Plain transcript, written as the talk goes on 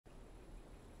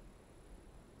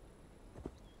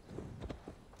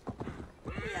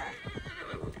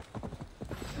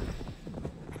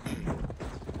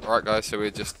Right guys, so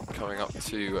we're just coming up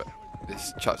to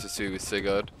this chapter 2 with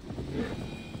Sigurd.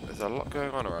 There's a lot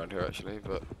going on around here actually,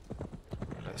 but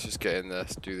let's just get in there,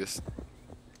 do this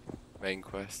main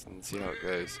quest and see how it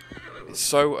goes. It's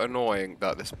so annoying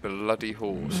that this bloody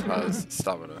horse has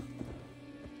stamina.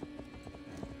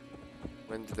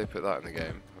 When did they put that in the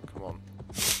game? Oh, come on.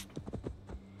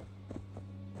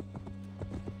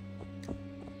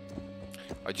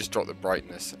 I just dropped the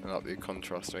brightness and up the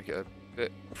contrast to make it a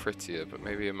bit prettier, but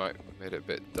maybe it might have made it a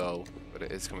bit dull. But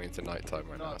it is coming into night time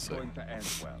right now, so. Going to end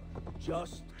well.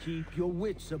 Just keep your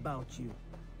wits about you.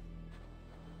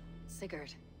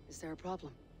 Sigurd, is there a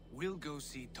problem? We'll go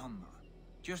see Tonna.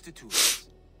 Just the two of us.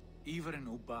 Ivar and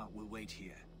Ubba will wait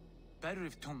here. Better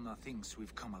if Tonna thinks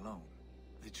we've come alone.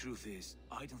 The truth is,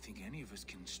 I don't think any of us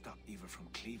can stop Ivar from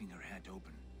cleaving her head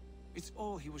open. It's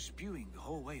all he was spewing the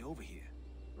whole way over here.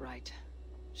 Right.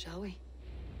 Shall we?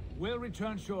 We'll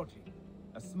return shortly.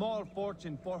 A small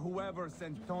fortune for whoever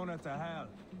sent Tona to hell.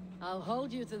 I'll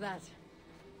hold you to that.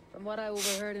 From what I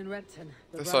overheard in Repton,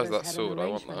 the size of brothers that had sword, an I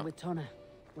want arrangement that. with Tonna.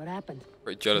 What happened?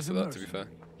 Pretty jealous She's of a that, to be fair.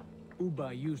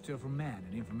 mercenary. Ubba used her for man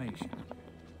and information.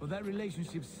 But that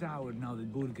relationship soured now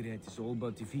that Burgred is all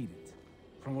but defeated.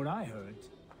 From what I heard,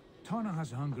 Tonna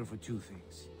has hunger for two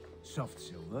things. Soft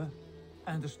silver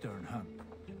and a stern hump.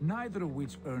 Neither of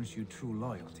which earns you true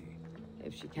loyalty.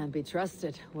 If she can't be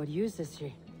trusted, what use is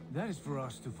she? That is for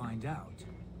us to find out.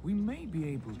 We may be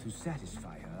able to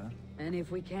satisfy her. And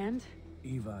if we can't?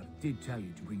 Ivar did tell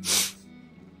you to bring yours.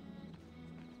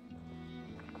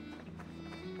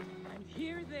 And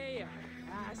here they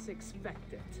are, as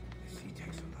expected.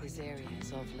 This area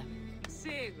is off limits.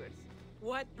 Sigurd,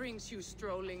 what brings you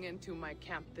strolling into my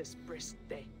camp this brisk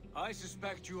day? I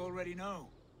suspect you already know.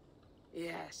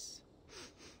 Yes.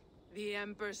 The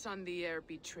Embers on the air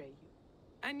betray you.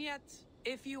 And yet,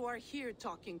 if you are here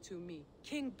talking to me,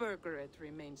 King Burgred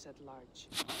remains at large.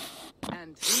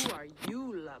 And who are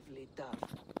you, lovely dove?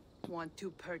 Want to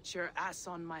perch your ass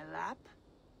on my lap?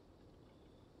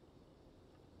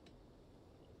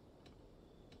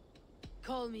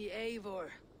 Call me Eivor,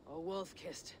 or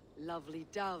Wolf-Kissed, lovely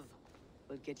dove.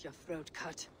 Will get your throat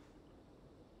cut.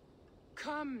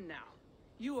 Come now.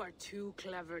 You are too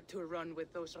clever to run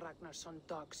with those Ragnarsson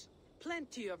dogs.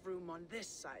 Plenty of room on this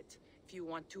side, if you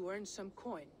want to earn some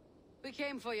coin. We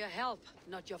came for your help,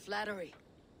 not your flattery.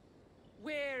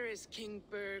 Where is King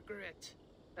Burgred?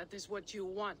 That is what you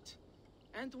want.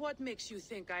 And what makes you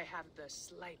think I have the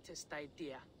slightest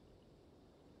idea?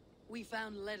 We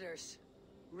found letters,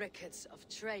 records of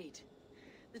trade.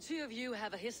 The two of you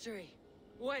have a history.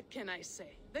 What can I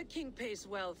say? The king pays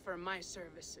well for my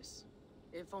services.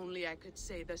 If only I could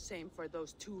say the same for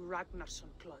those two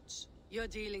Ragnarsson clods. You're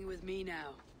dealing with me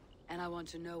now, and I want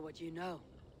to know what you know.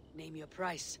 Name your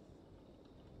price.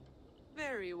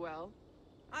 Very well.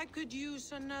 I could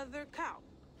use another cow.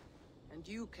 And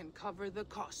you can cover the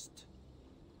cost.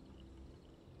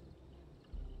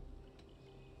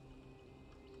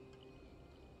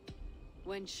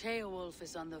 When Ceolwulf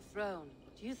is on the throne,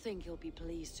 do you think he'll be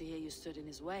pleased to hear you stood in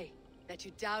his way? That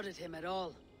you doubted him at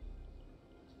all?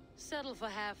 Settle for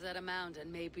half that amount,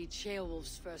 and maybe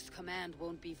Ceolwulf's first command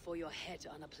won't be for your head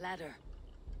on a platter.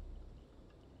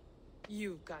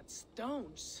 You've got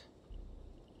stones.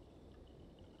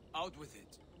 Out with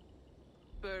it.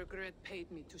 Burgred paid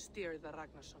me to steer the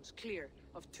Ragnarssons clear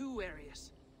of two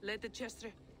areas,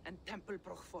 Ledechestre and Temple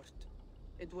Brochfort.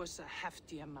 It was a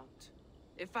hefty amount.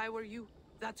 If I were you,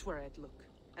 that's where I'd look.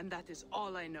 And that is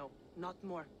all I know. Not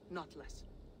more, not less.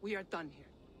 We are done here.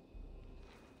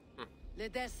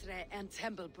 Ledestre and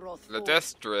Temple Brochfort.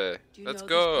 Ledestre, Do you let's know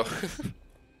go. these places?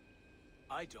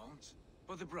 I don't,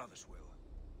 but the brothers will.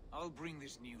 I'll bring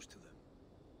this news to them.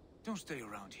 Don't stay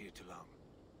around here too long.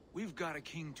 We've got a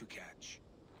king to catch.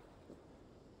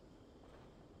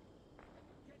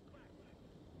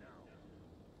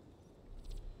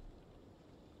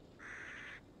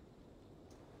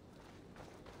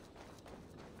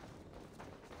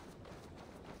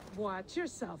 Watch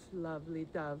yourself, lovely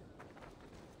dove.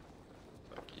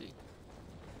 Lucky.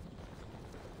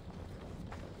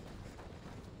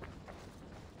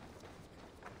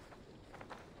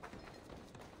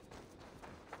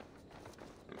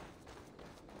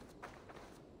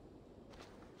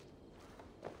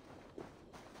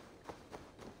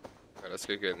 Right, let's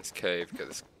go get in this cave, get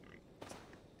this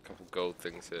couple gold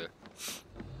things here.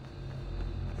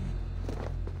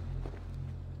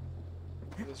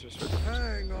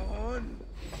 Hang on.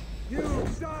 You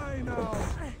die now.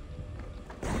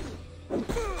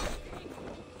 Over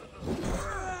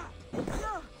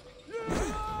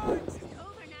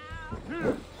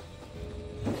now.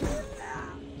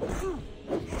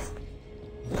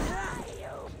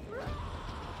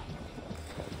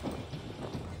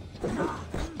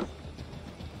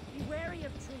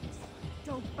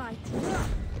 Don't bite.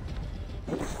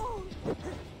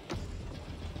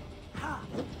 I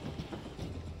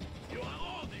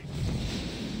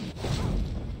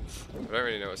don't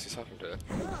really know what's just happened here.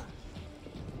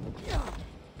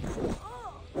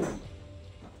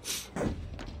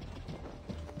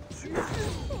 See you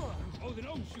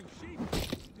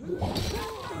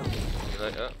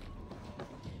later.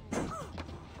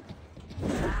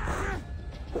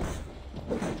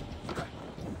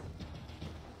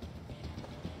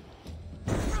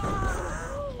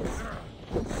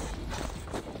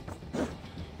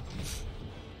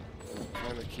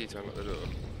 Find the key to unlock the door.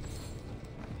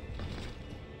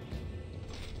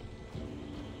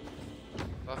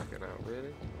 Fucking hell,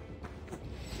 really?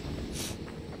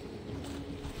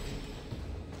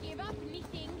 Give up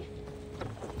anything.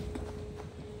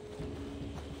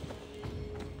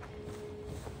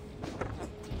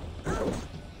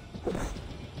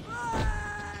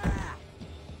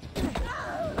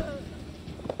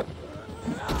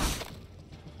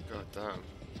 God damn.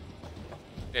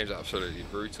 Game's absolutely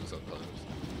brutal sometimes.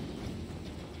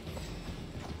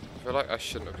 I feel like I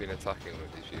shouldn't have been attacking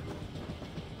with these people.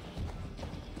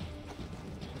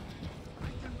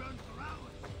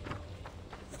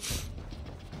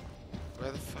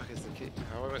 Where the fuck is the key?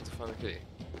 How am I meant to find the key?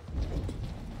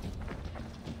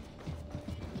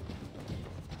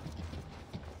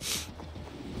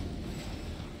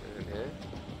 In here?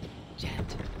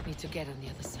 Jet, need to get on the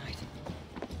other side.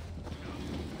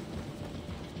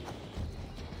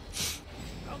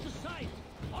 Out the sight!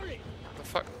 Hurry! What the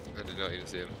fuck? I did not even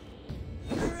see him.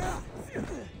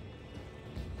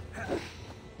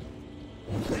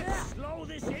 Slow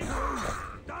this in!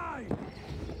 Die!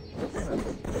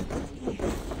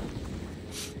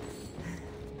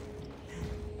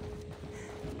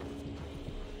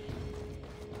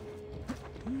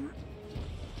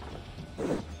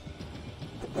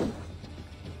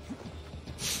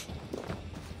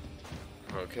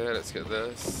 Okay, let's get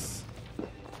this.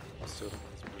 Still this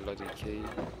bloody key.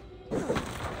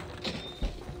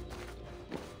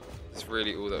 That's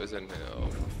really all that was in here. Oh.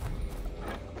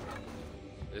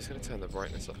 I'm just gonna turn the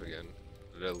brightness up again.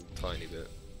 A little tiny bit.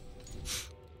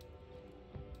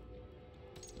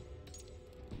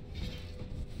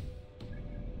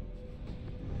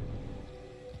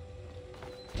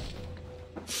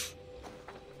 Oh,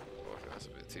 I think that's a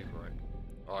bit too bright.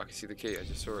 Oh, I can see the key, I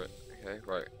just saw it. Okay,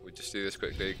 right, we'll just do this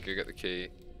quickly, go get the key,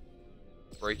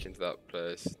 break into that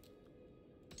place.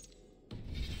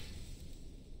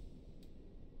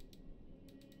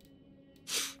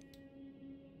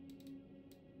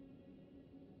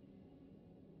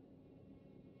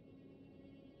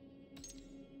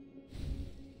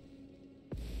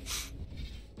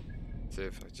 See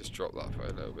if I just drop that for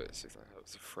a little bit, see if that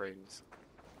helps the frames.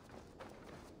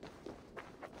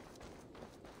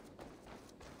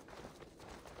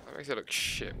 That makes it look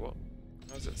shit, what?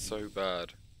 How is it so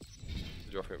bad?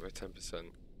 Dropping it by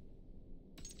 10%.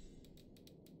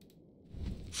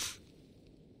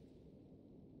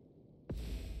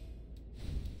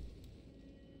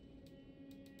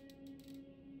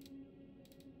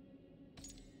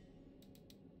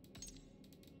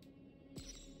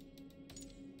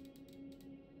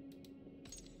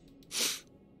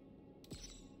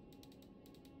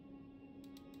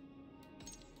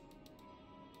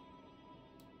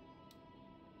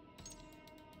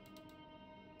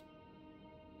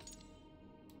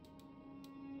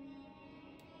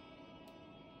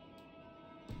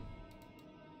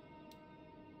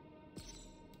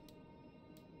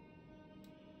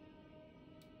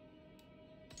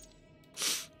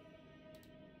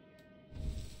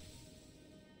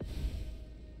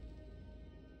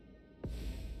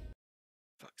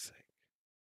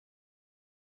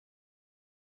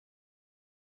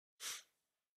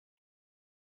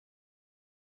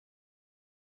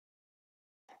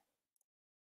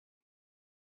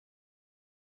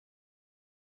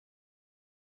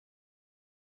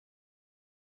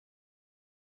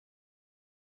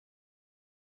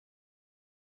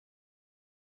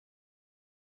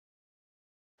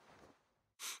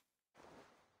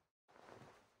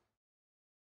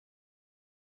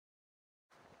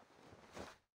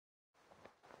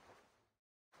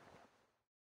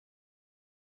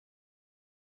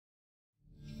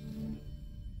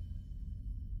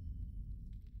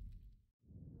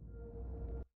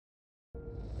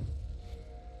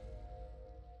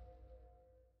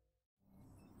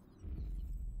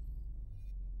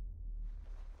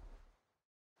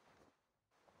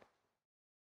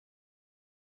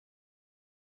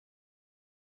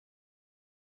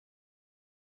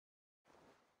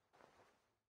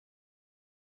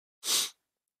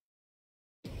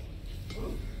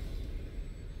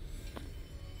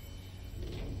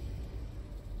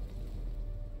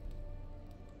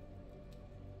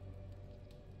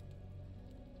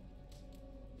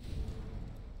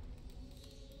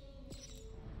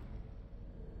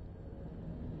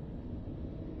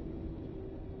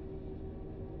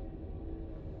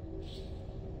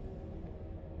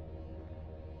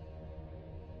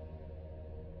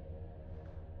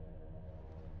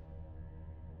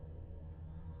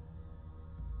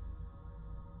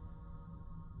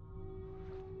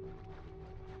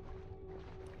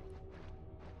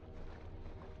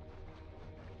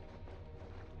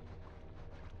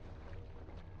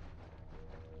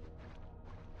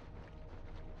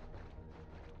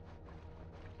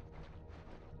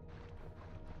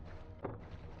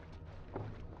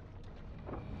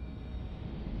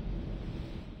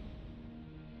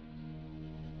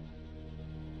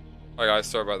 Hi guys,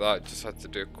 sorry about that. Just had to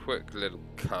do a quick little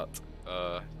cut,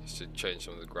 just to change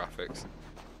some of the graphics.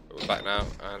 But we're back now,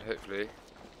 and hopefully,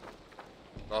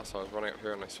 last time I was running up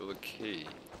here and I saw the key.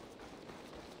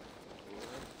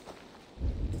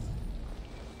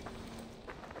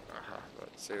 Aha,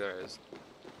 let's see, there it is.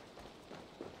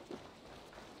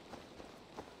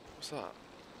 What's that?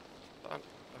 Like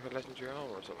a legendary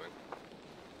armor or something?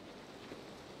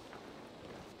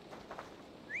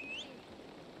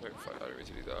 No, fuck, I don't need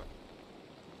to do that.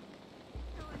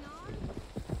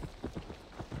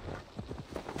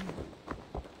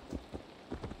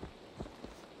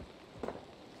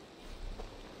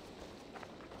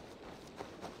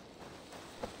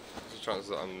 There's a chance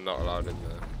that I'm not allowed in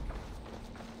there.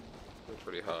 It's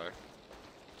pretty high.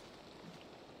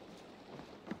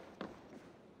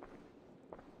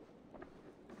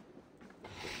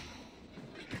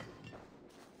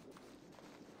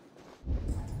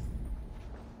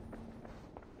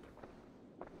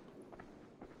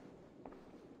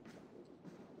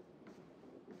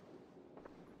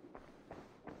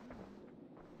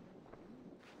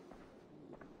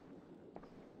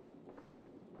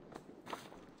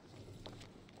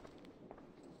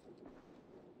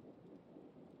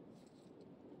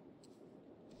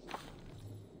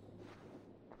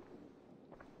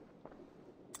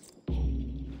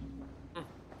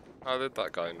 How did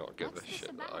that guy not give a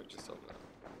shit that I've just done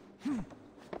that?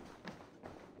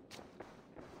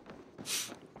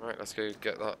 Right, let's go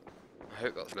get that. I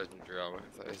hope that's legendary armor.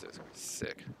 If that is, it's gonna be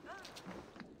sick. I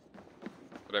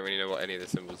don't really know what any of the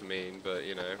symbols mean, but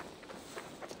you know.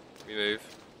 We move.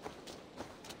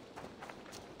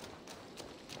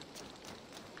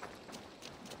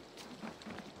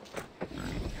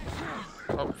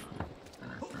 Oh.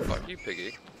 Fuck you,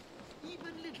 piggy.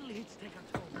 Even little hits take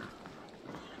a toll.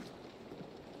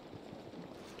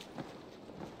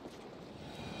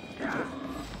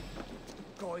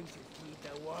 Going to feed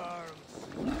the worms.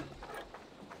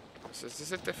 So is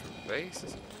this a different base?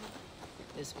 Isn't it?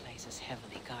 This place is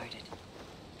heavily guarded.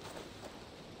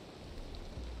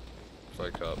 Slow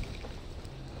cut.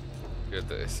 Good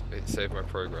that it saved my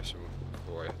progress from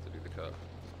before I have to do the cut.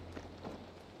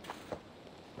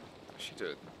 What's she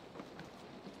doing?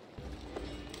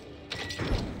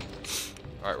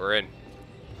 Alright, we're in.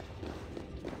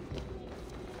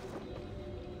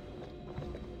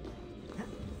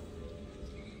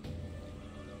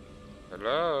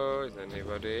 Hello, is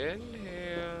anybody in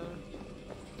here?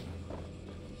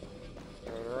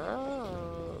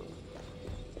 Hello?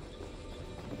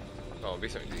 Oh, it'll be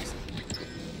something decent.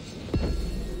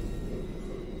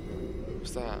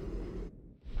 What's that? How do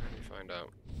you find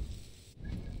out?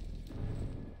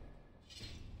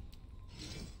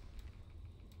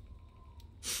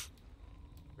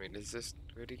 I mean, is this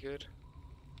really good?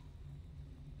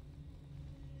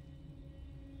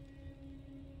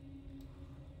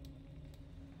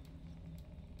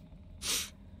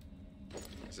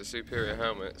 It's a superior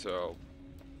helmet, so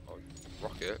I'll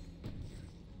rock it.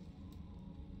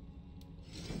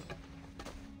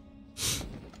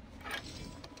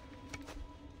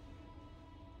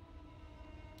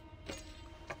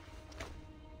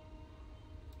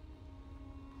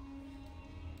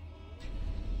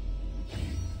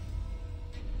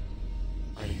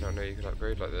 I did not know you could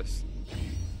upgrade like this.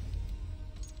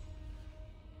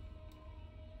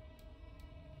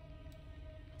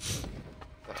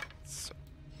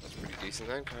 That's pretty decent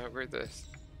then. Can I upgrade this?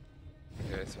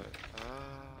 Okay, so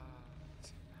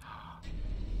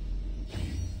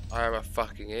I am a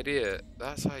fucking idiot.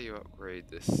 That's how you upgrade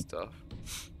this stuff.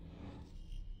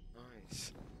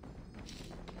 Nice.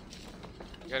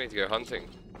 I need to go hunting.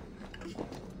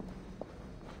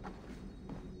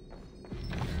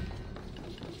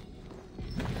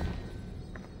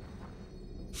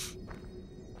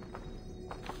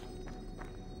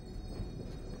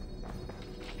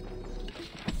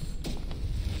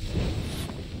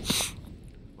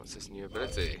 What's this new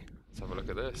ability? Let's have a look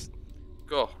at this.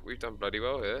 God, we've done bloody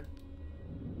well here.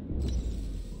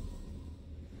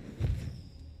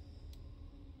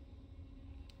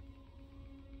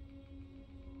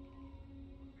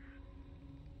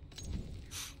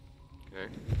 Okay.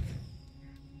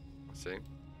 Let's see.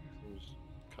 Seems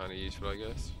kind of useful, I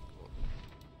guess.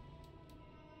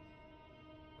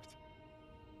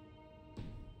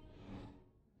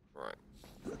 Right.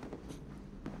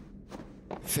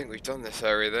 I think we've done this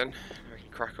area then. We can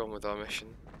crack on with our mission.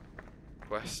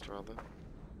 Quest, rather.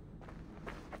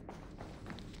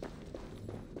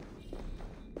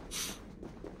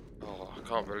 Oh, I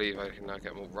can't believe I can now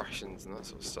get more rations and that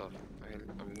sort of stuff.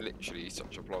 I'm literally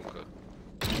such a plonker.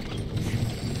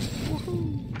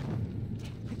 Woohoo!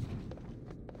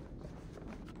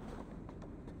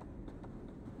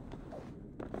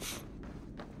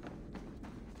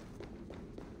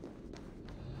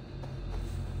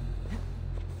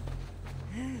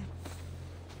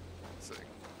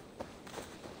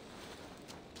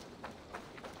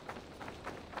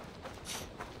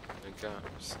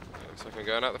 gaps. Looks like I'm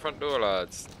going out the front door,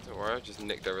 lads. Don't worry, I just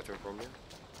nicked everything from you.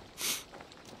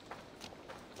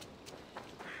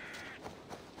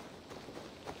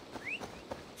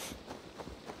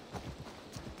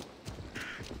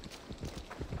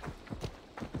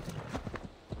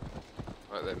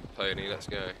 Right then, pony, let's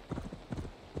go.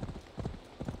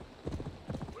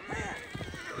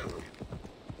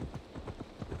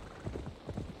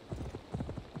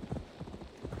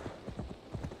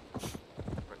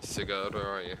 Sigurd, where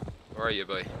are you? Where are you,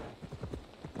 boy?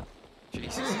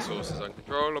 Jesus, this horse is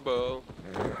uncontrollable.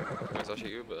 Guess I'll shoot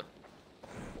you, but...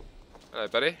 Hello,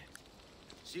 buddy.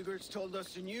 Sigurd's told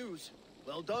us the news.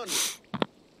 Well done.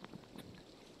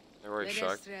 No worries,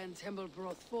 Shag. Ledestra and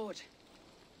Templebroth Fort.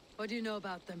 What do you know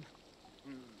about them?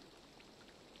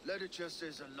 Ledychester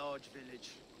is a large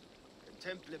village. And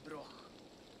Templebroch.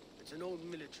 It's an old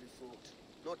military fort.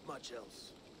 Not much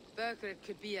else. Burkred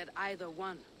could be at either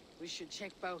one. We should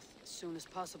check both as soon as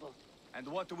possible. And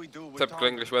what do we do with Typical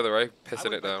Tana? English weather, eh? I Pissing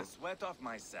would it bet down. the sweat off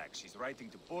my sack. She's writing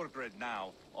to Borgred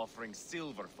now, offering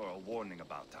silver for a warning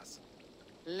about us.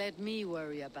 Let me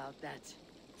worry about that.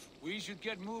 We should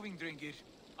get moving, Drinkit.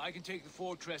 I can take the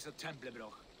fortress of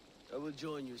Templebroch. I will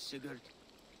join you, Sigurd.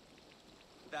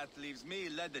 That leaves me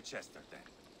Ledychester then.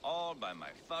 All by my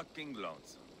fucking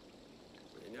lonesome.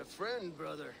 And a friend,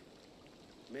 brother.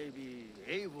 Maybe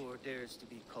Eivor dares to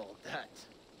be called that.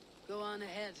 Go on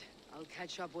ahead. I'll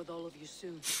catch up with all of you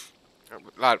soon.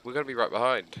 Lad, we're gonna be right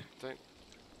behind. Don't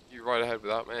you ride ahead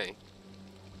without me.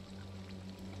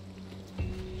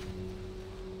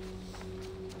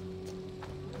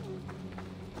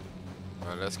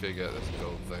 Alright, let's go get this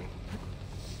gold thing.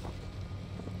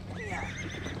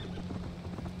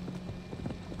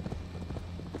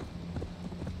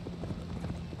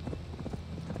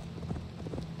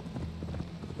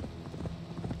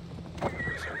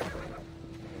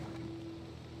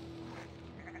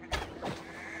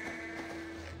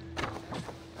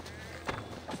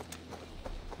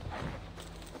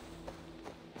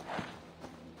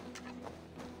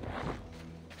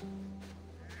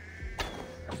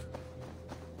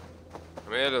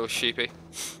 Come here, little sheepy.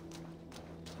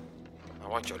 I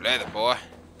want your leather, boy.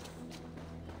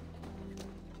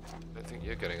 Don't think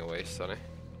you're getting away, Sonny.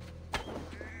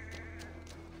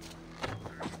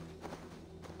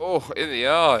 Oh, in the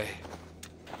eye.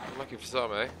 I'm looking for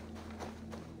some, eh?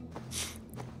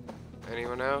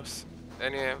 Anyone else?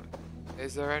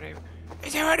 Is there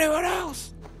anyone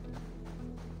else?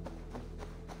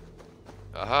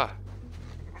 Aha.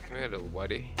 Come here, little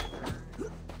whitey.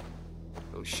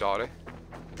 Little shotty.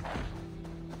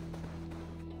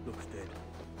 Looks dead.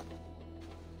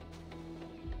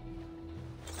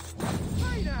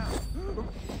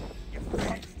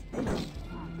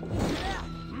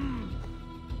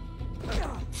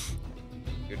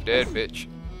 You're dead, bitch.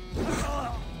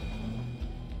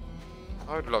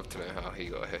 I would love to know how he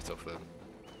got a hit off them.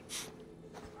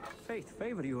 Fate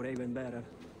favor you, Raven Bearer.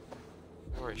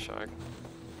 Don't worry, Shag.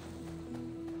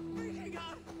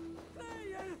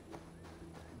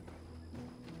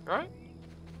 Right?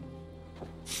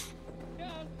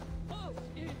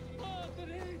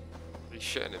 He's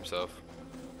shitting himself.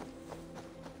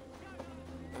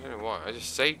 I don't know why. I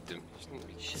just saved him. He shouldn't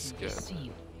be Shouldn't be scared.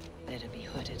 seen. Better be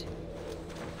hooded.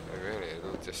 Oh, really? A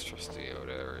little distrusty old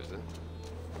area, is it?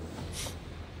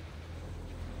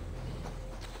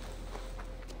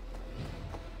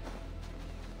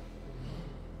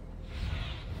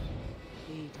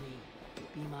 Lead me.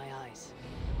 Be my eyes.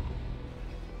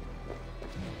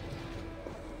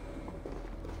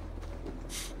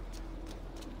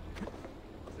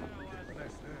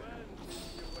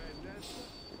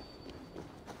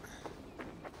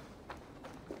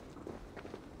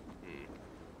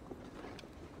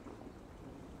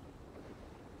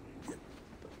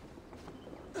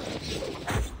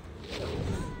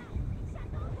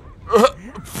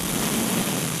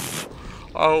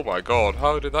 Oh my god,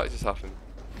 how did that just happen?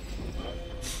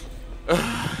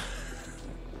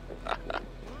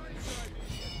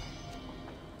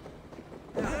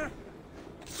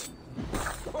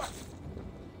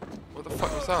 What the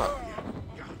fuck was that?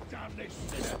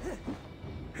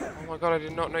 Oh my god, I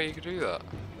did not know you could do that.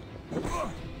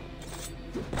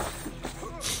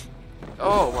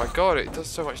 Oh my god, it does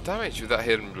so much damage with that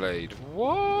hidden blade.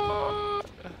 What?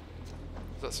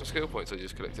 Is that some skill points I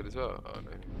just collected as well? Oh no.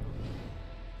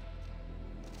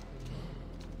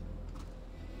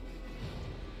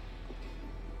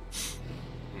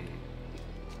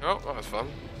 Oh, that was fun.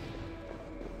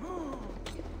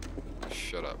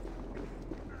 Shut up.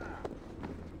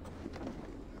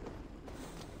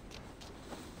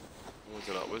 Onwards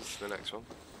and upwards, the next one.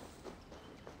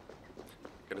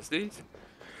 Gonna sneeze.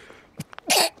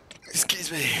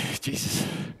 Excuse me. Jesus.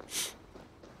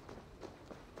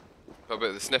 Got a bit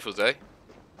of the sniffles, eh?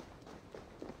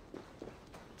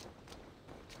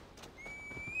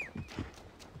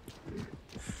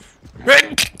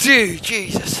 Dude,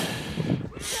 Jesus.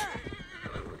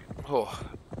 Oh.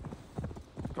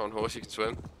 Come on, horse, you can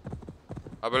swim.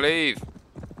 I believe.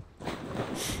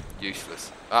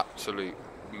 Useless. Absolute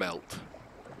melt.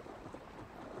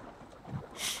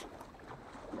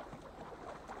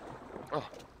 Oh,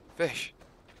 fish.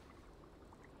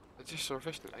 I just saw a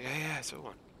fish. Yeah, I saw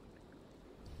one.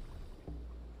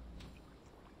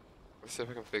 Let's see if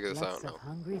I can figure this out now.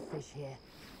 Hungry fish here.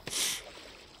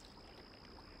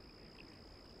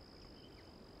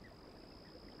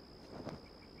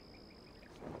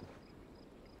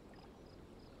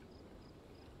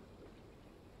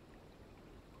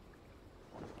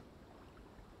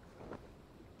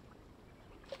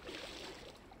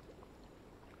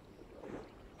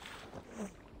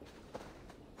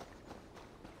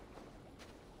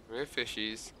 We're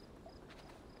fishies.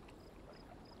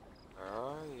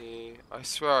 Ah, yeah. I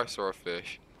swear I saw a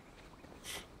fish.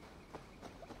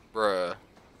 Bruh.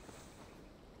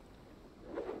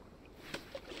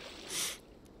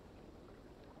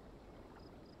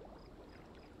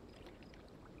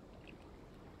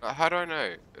 How do I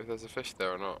know if there's a fish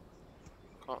there or not?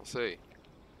 Can't see.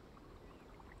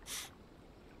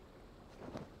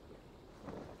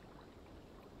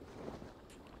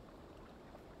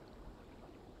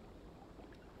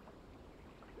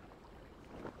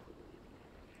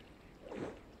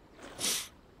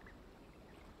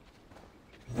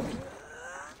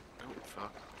 Oh,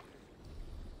 fuck.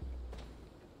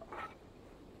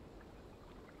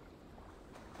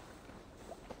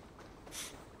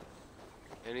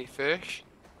 Any fish?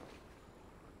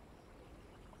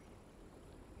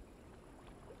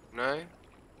 No?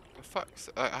 The fuck's...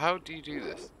 how do you do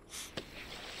this?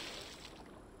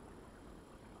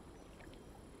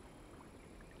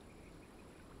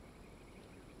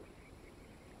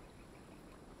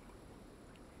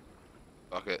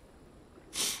 Fuck it.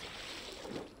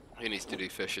 Who needs to do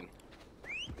fishing?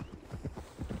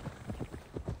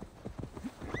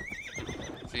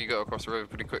 So you got across the river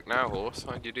pretty quick now, horse.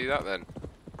 How'd you do that then?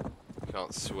 You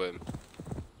can't swim.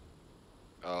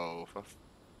 Oh,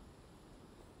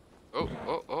 oh,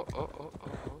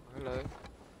 hello.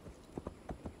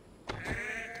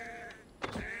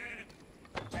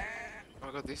 Oh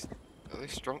my god, are they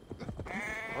strong?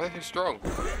 Why are they so strong?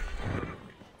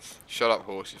 Shut up,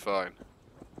 horse, you're fine.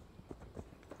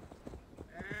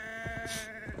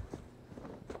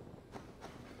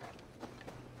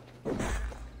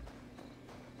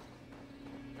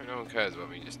 No one cares about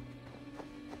me just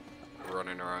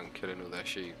running around killing all their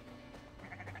sheep.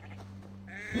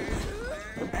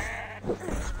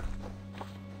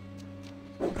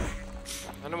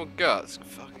 Animal guts,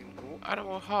 fucking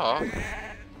animal heart.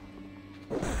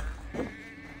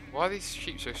 Why are these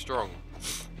sheep so strong?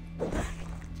 And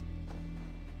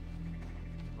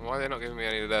why are they not giving me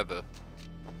any leather?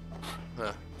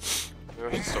 Huh. Maybe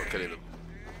I should stop killing them.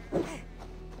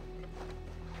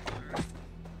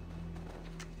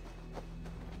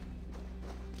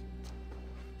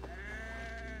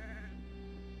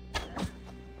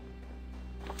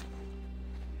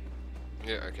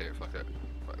 Yeah, okay, fuck it.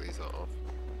 Fuck these lot off.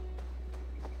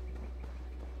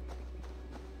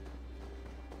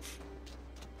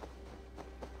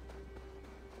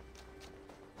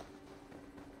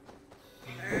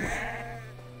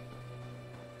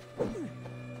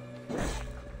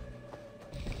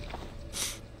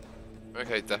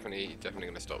 Okay, definitely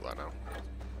gonna stop that now.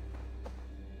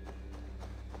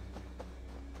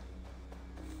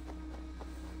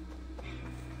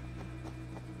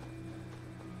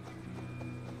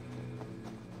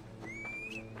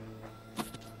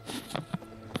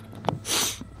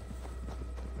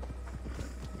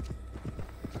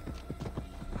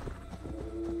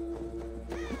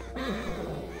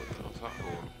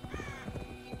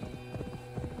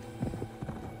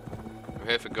 I'm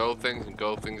here for gold things and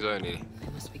gold things only. I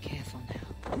must be careful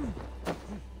now.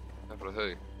 Careful of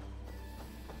who?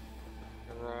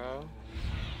 Hello?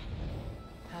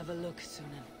 Have a look,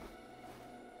 Sunan.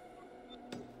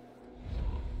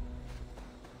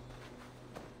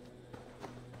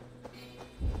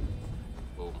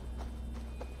 Boom.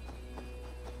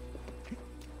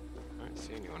 I don't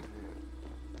see anyone here.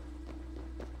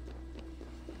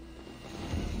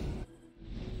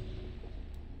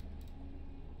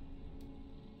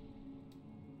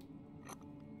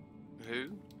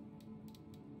 Who?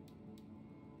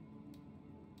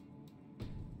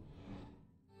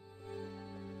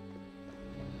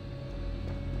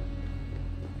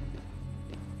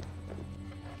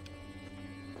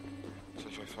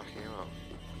 Just try fucking him up.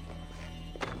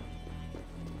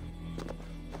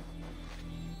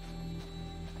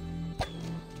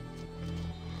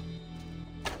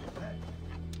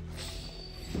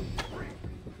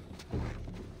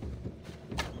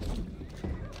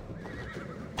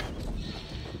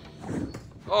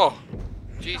 Oh!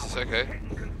 Jesus, okay.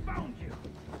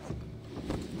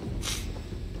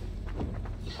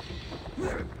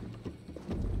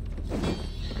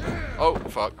 Oh,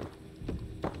 fuck.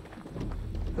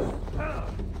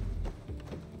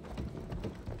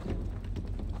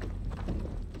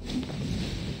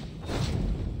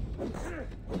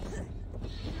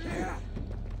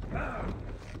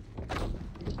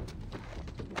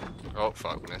 Oh,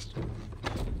 fuck, missed.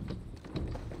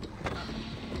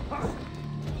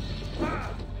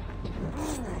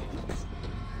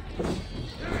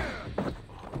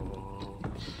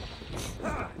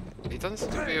 He doesn't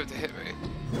seem to be able to hit me.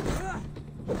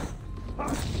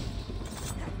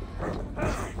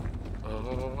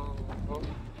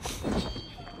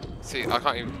 See, I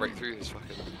can't even break through this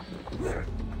fucking...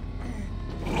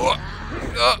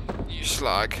 you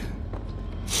slag.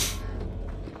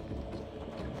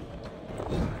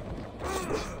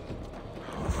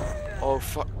 Oh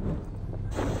fuck.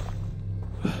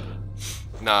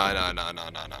 Nah.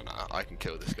 I can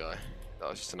kill this guy. That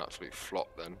was just an absolute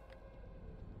flop then.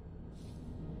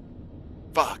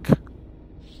 Fuck.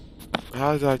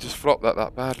 How did I just flop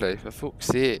that badly? For fuck's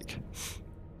sake.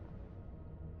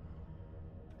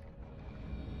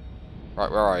 Right,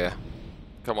 where are you?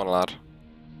 Come on, lad.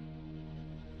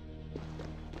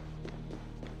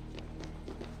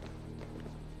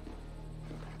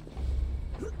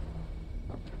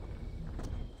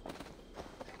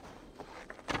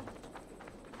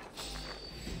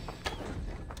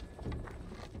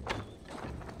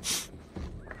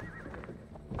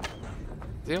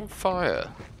 Is he on fire?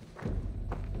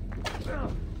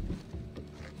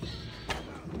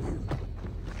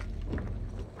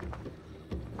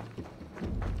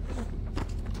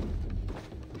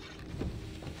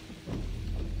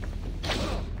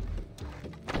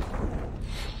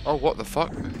 Oh, what the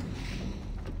fuck?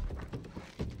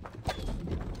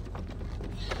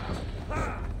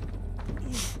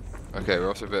 Okay, we're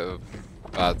off to a bit of a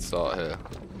bad start here.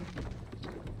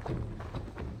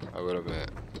 I will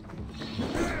admit.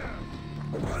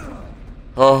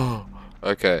 Oh,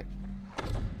 okay.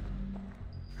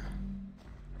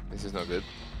 This is not good.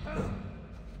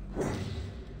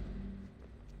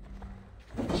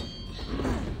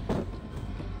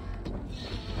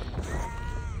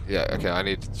 Yeah, okay, I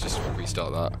need to just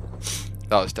restart that.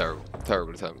 That was terrible.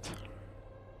 Terrible attempt.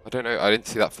 I don't know, I didn't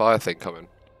see that fire thing coming.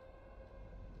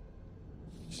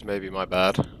 Just maybe my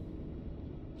bad.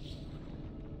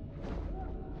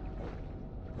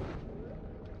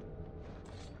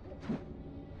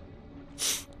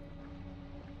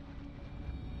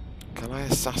 Can I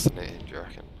assassinate him, do you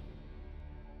reckon?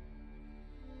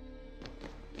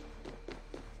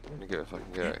 I'm gonna give it a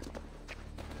fucking go.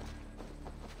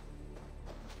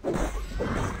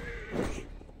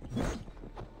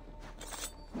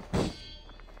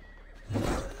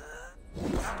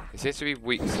 He seems to be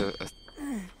weak to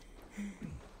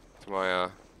my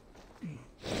what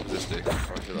does this do?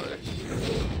 What should I do?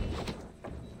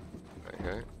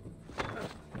 Okay.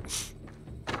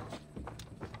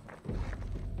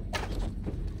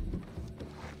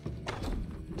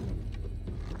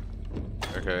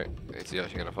 Okay, is he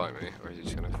actually gonna fight me, or is he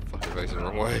just gonna fucking face it the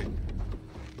wrong way?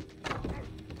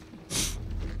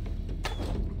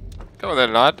 Come on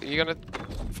then, lad. Are you gonna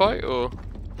fight, or...?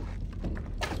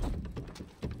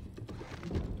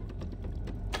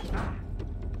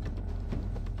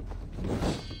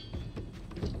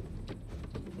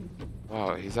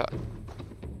 Wow, he's at...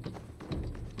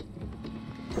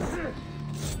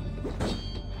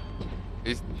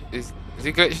 Is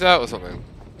he glitched out or something?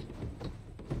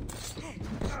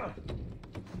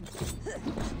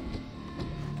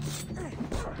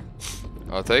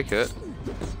 I'll take it.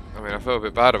 I mean, I feel a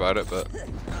bit bad about it, but...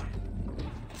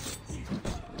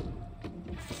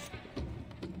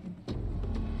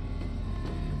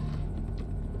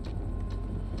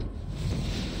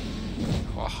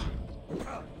 Oh.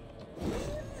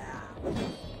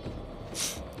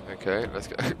 Okay, let's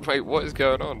go. Wait, what is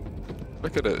going on?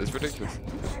 Look at it, it's ridiculous.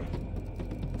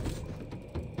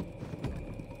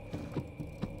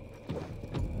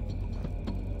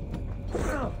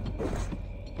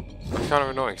 It's kind of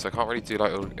annoying because I can't really do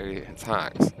like any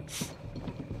attacks.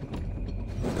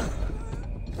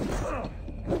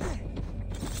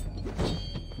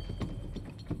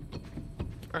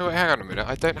 Oh wait, hang on a minute,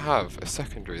 I don't have a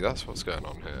secondary, that's what's going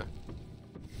on here.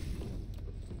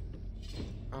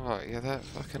 Oh yeah, that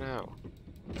fucking hell.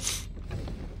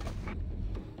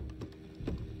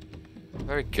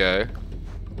 There we go.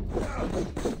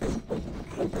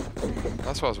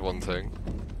 That's what I was wanting.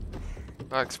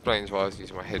 That explains why I was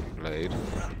using my hidden blade.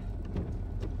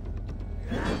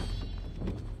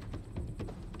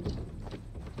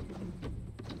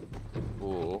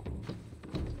 Ooh.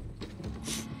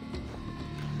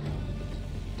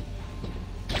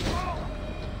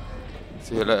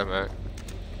 See you later, mate.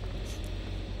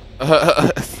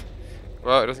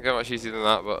 Well, it doesn't get much easier than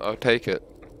that, but I'll take it.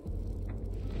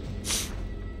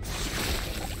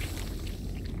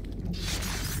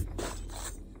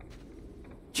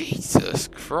 Jesus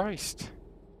Christ.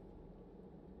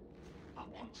 I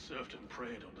once served and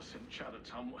prayed under St. Chad at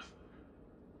Tamworth.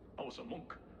 I was a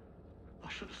monk. I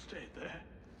should have stayed there.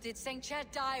 Did St.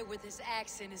 Chad die with his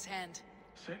axe in his hand?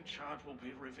 St. Chad will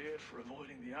be revered for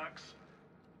avoiding the axe.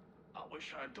 I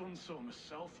wish I had done so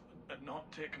myself and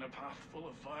not taken a path full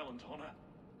of violent honor.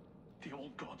 The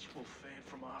old gods will fade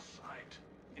from our sight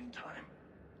in time.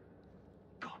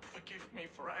 God forgive me,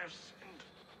 for I have sinned.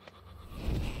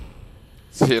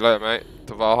 See you later, mate.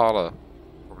 To Valhalla.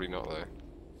 Probably not, though.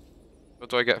 What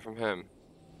do I get from him?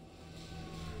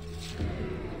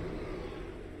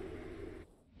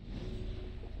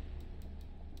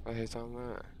 Oh, he's down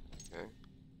there. Okay.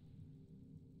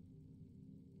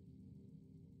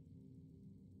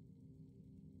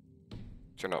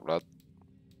 Chin up, lad.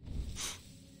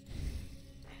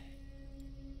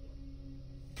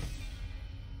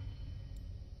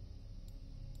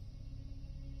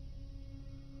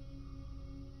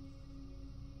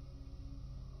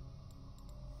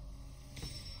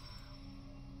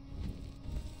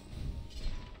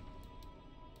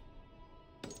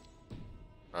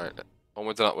 Alright,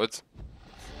 onwards and upwards.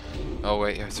 Oh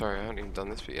wait, yeah, sorry, I haven't even done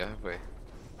this bit yet, have we?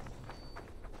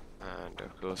 And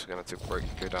of course we're gonna have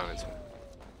to go down into...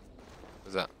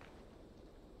 What's that?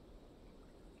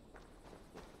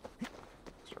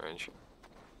 Strange.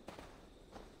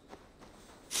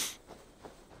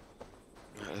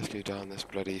 Right, let's go down this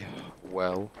bloody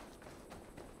well.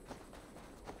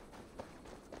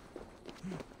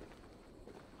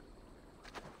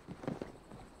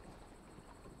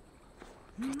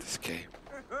 God, this game.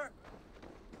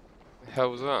 The hell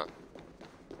was that?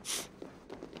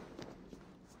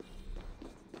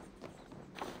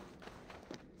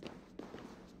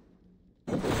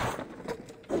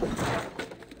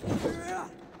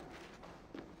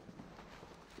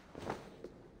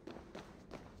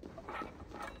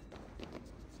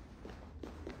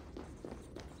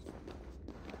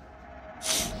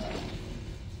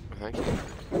 Thank you.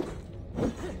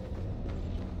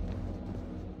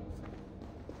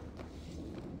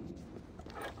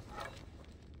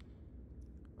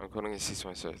 I'm calling it cease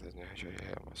my search. There's no HO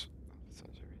here.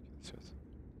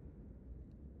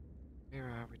 Here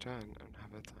I have returned and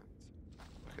have a time.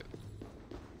 Okay.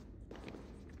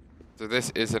 So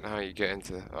this isn't how you get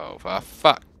into. Oh, for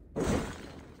fuck!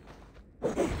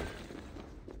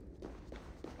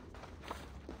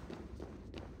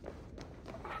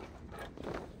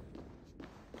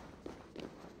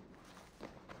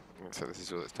 Looks like this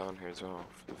is all that's down here as well.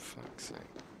 For fuck's sake.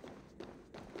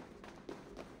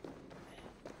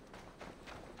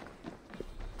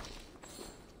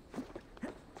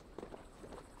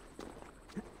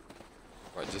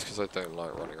 Right, just because I don't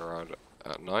like running around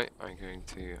at night, I'm going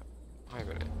to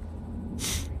hibernate.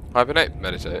 Hibernate?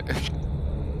 Meditate.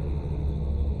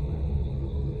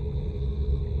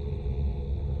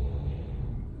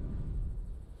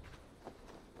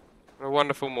 What a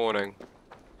wonderful morning.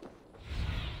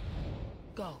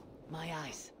 Go, my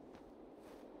eyes.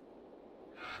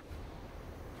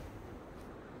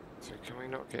 So can we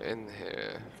not get in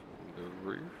here from the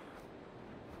roof?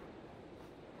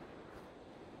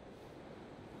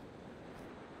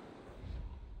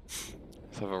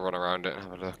 Let's have a run around it and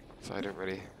have a look. So I don't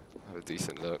really have a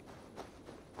decent look.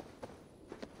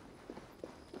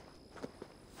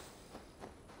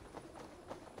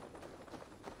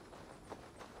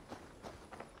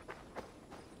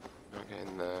 Not get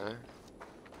in there.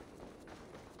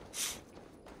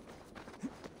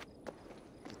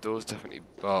 The door's definitely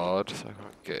barred, so I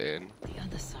can't get in. The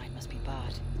other side must be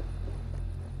barred.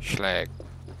 Schlag.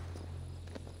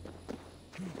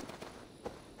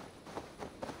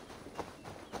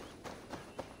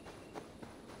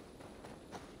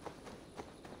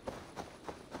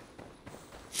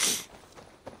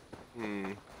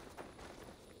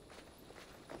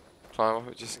 Climb off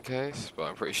it just in case, but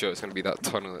I'm pretty sure it's going to be that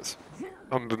tunnel that's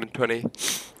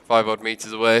 125 odd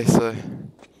meters away, so...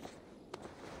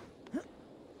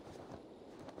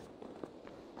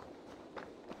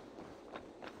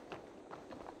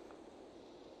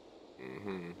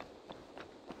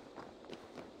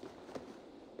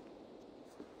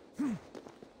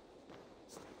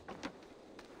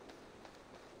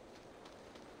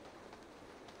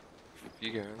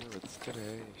 You go in the woods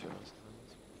today.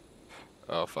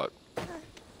 Oh fuck.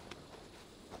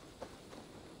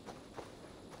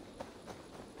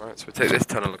 Right, so we'll take this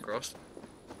tunnel across.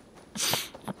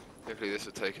 Hopefully this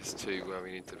will take us to where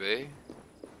we need to be.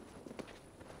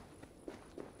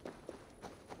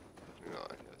 Definitely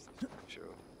not, yes, that's for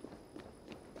sure.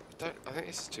 I think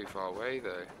this is too far away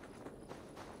though.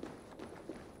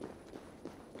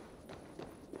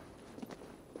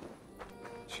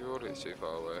 Surely it's too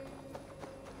far away.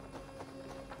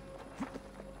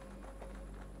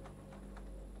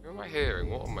 Who am I hearing?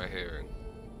 What am I hearing?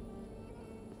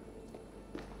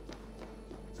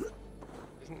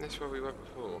 Isn't this where we went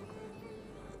before?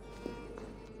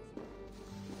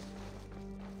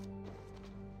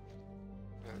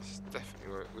 Yeah, this is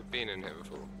definitely where we've been in here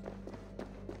before.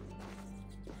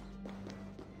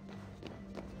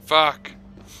 Fuck!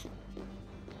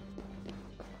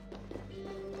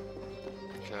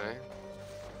 Okay.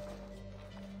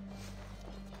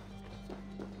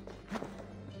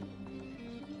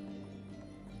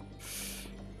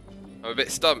 I'm a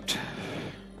bit stumped.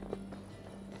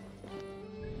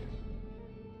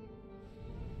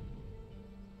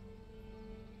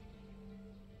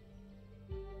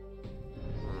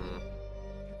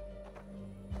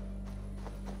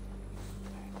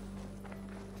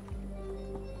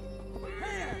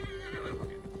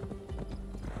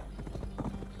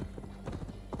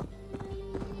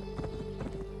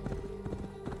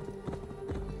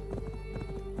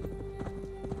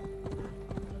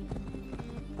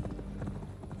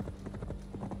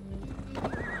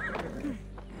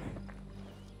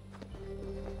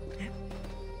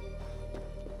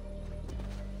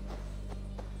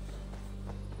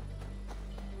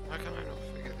 How can I not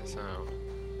figure this out?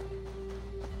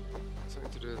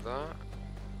 Something to do with that?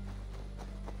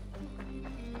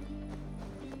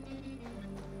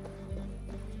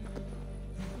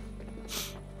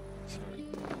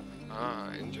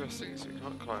 Interesting, so we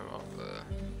can't climb up there.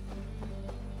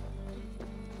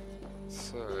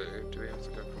 So, do we have to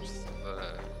go across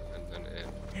there and then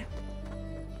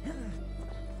in?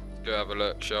 Go have a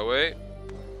look, shall we?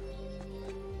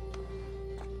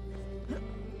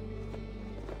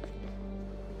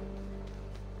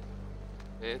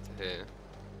 Here to here.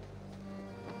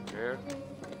 Here.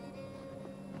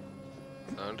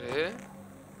 Down to here.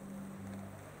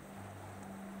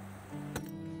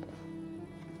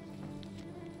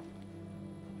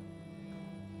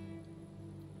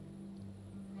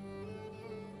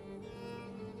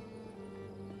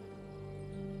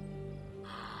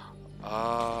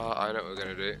 I know what we're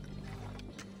gonna do.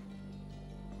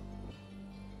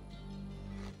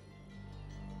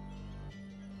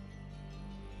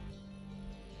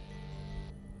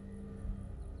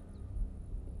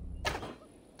 I'm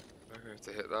gonna have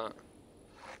to hit that.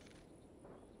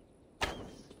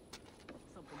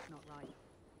 Something's not right.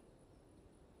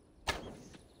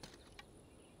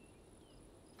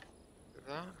 Hit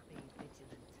that? Be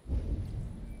vigilant.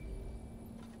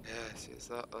 Yeah, see, it's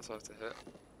that. That's how I have to hit.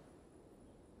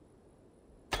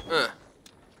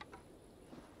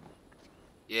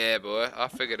 Yeah, boy, I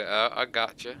figured it out. I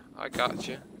got you. I got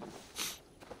you.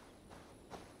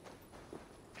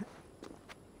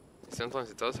 Sometimes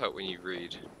it does help when you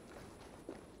read.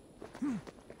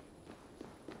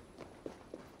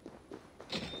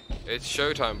 It's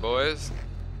showtime, boys.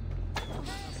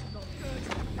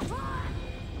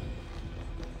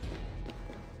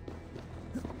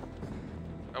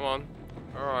 Come on.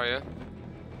 Where are you?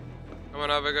 Come on,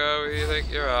 have a go. You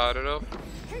think you're hard enough?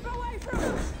 Keep away from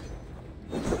us!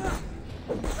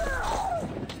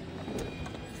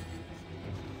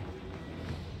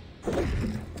 To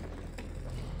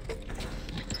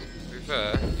be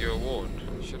fair, you were warned.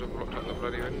 You should have blocked out the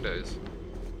bloody windows.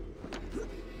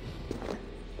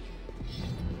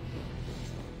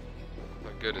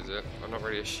 Not good, is it? I'm not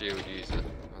really a shield user,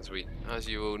 as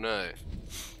you all know.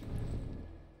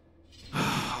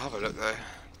 I'll have a look though.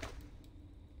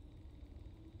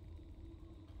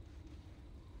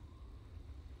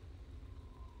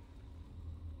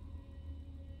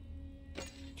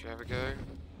 Do you have a go?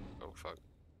 Oh fuck.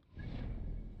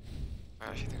 I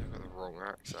actually think I've got the wrong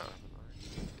axe out, haven't I?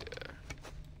 Yeah.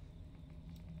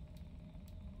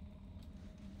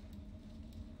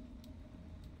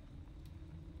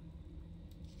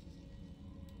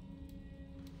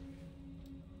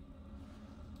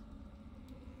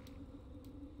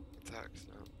 Attacks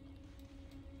now.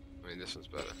 I mean, this one's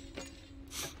better.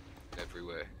 Every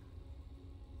way.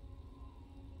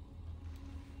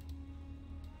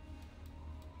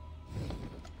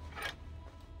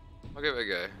 I'll give it a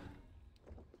go.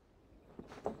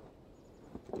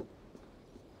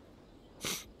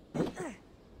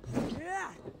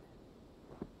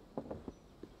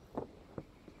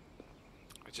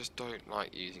 don't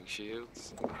like using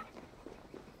shields. I'm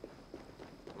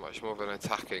much more of an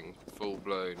attacking,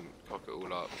 full-blown, cock it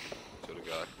all up sort of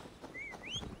guy.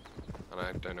 And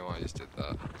I don't know why I just did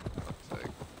that. For fuck's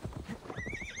sake.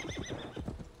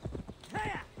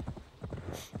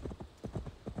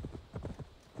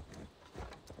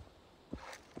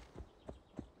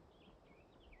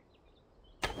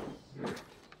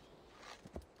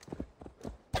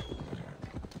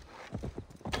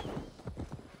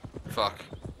 Fuck.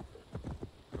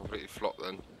 Completely flopped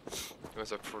then. I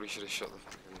probably should have shot the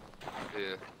fucking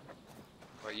deer.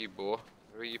 Where are you, boar?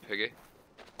 Where are you, piggy?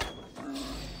 That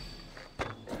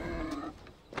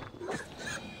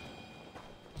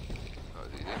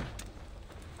was easy.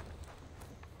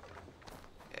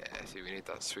 Yeah, see, we need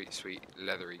that sweet, sweet,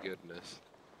 leathery goodness.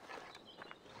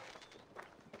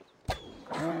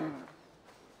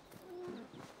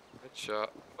 Headshot.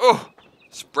 Oh!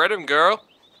 Spread him, girl!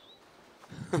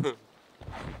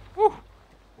 Woo!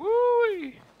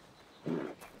 Woo-wee! Who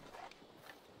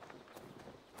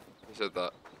said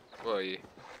that? Where are you?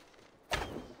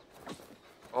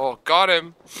 Oh, got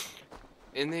him!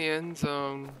 In the end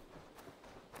zone.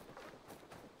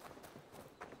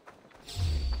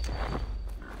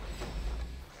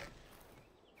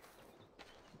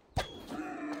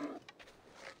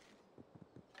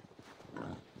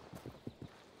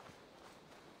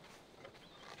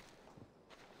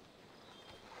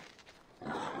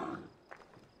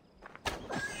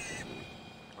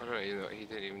 He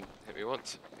didn't even hit me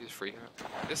once. He's free.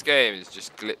 This game is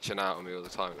just glitching out on me all the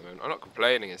time at the moment. I'm not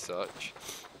complaining as such,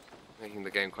 making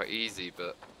the game quite easy,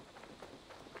 but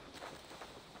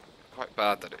quite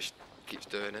bad that it keeps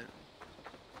doing it.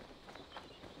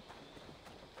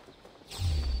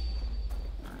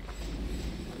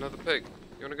 Another pig.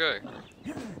 You wanna go?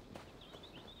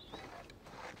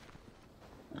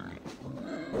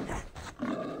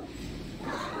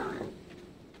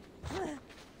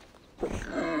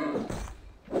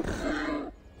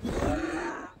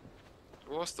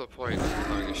 What's the point of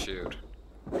having a shield?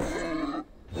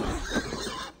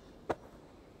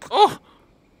 Oh!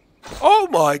 Oh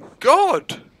my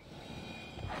god!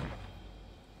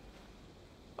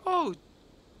 Oh,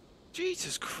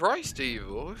 Jesus Christ,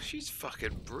 Evil. She's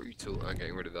fucking brutal. I'm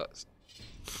getting rid of that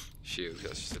shield.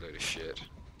 That's just a load of shit.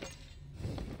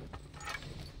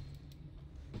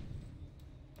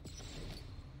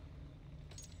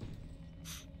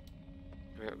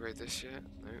 Can we upgrade this yet?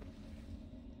 No.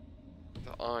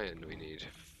 The iron we need.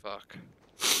 Fuck.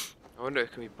 I wonder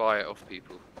if can we buy it off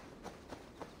people.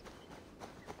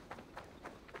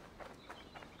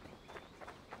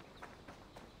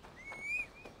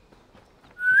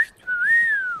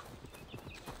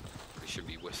 We should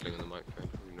be whistling on the microphone.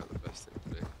 Probably not the best thing to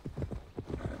do.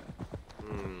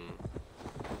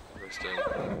 Interesting.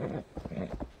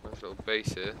 Nice little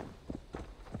base here.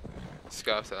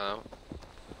 Scout it out.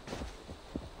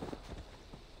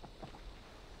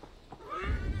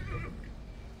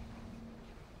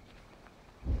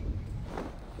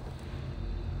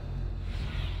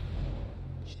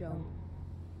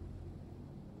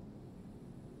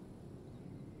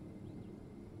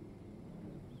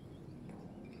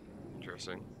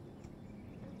 Interesting.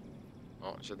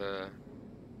 Archer there.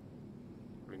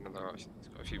 Probably another archer. There's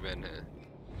got a few men here.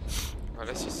 Alright,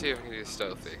 let's just see if we can do this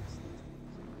stealthy.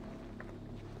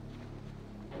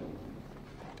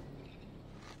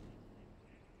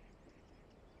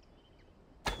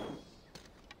 That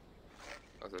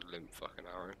was a limp fucking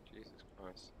arrow. Jesus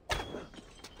Christ.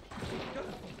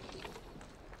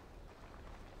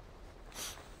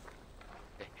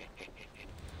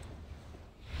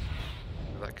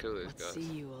 That kill those guys. See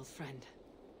you, old friend.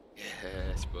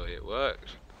 Yes, boy, it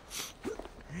worked.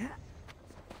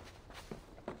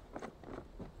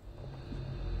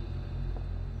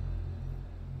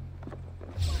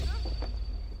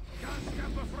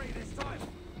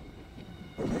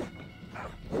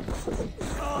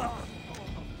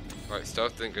 Right,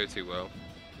 stealth didn't go too well,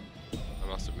 I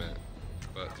must admit.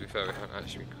 But to be fair, we haven't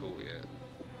actually been caught yet.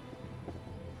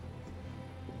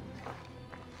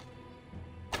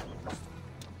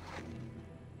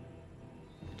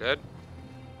 Dead?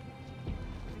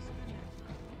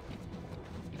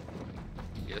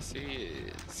 Yes, he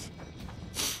is.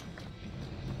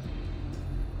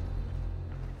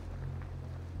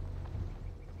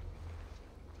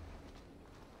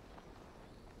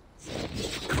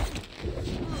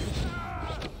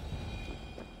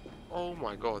 Oh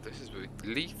my god, this is a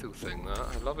lethal thing, that.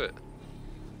 I love it.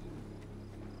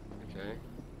 Okay.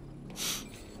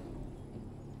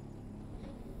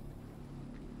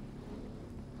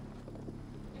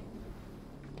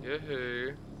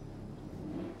 Yoo-hoo.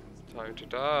 It's time to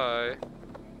die.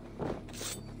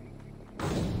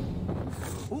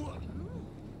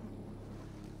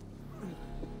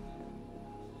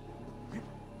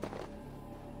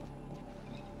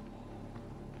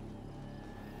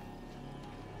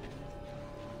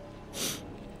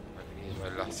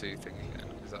 2 thing again,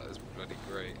 because that is bloody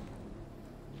great.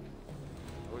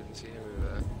 I wouldn't see him over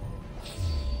there.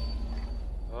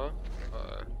 Huh?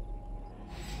 Uh-oh.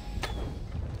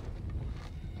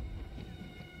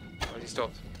 Oh, he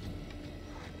stopped.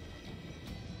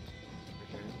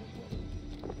 Okay.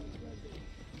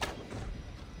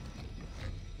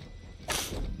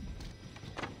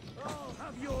 I'll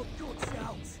have your guts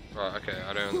out. Right, okay,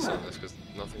 I don't understand this because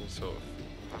nothing sort of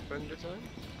happened this time.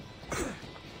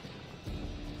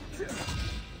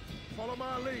 Follow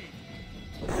my lead.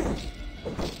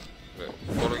 But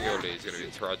following your lead is going to be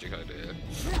a tragic idea.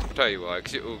 I'll tell you why,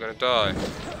 because you're all going to die.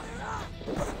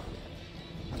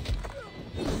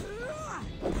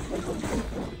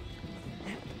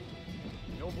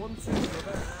 No one too,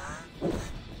 brother.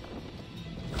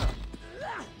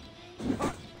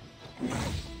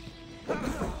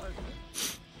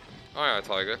 Aye,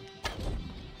 Tiger.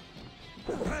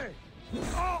 Hey!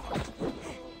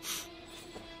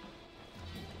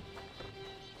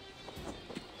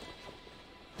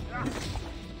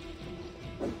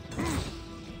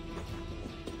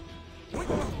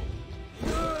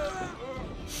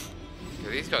 Yeah,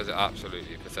 these guys are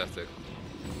absolutely pathetic.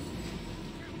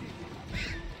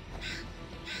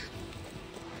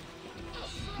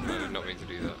 I did not mean to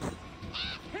do that.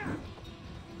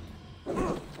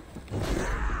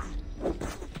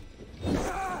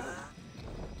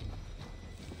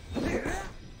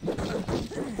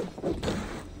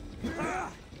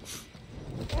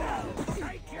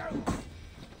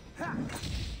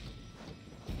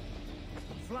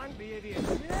 Flank the idiot.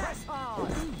 Press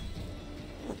hard.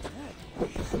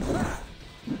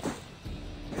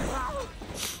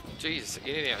 Jesus,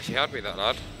 you nearly actually had me, that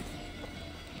lad.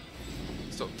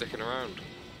 Stop dicking around.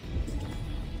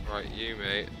 Right, you,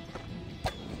 mate.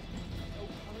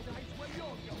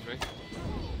 Me?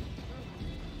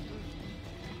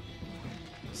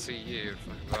 See you,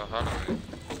 fucking Valhalla, mate.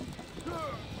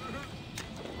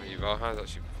 Well, Valhalla's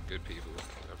actually good people.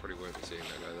 I probably won't be seeing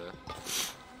that guy there.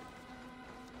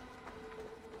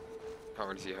 Can't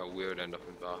really see how we would end up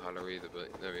in Valhalla either, but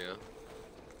there we are.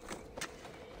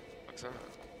 What's that?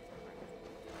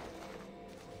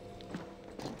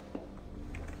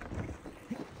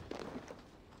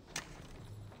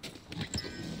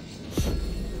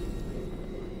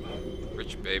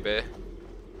 Rich baby.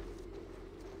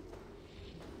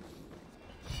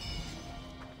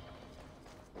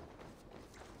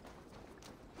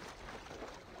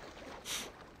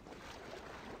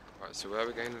 Right, so where are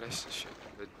we going to Leicestershire?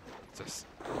 Just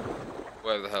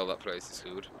wherever the hell that place is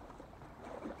called.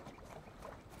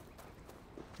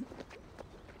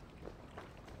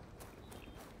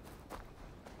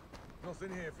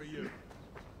 Nothing here for you.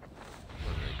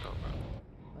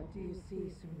 What do you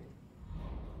see, Sumi?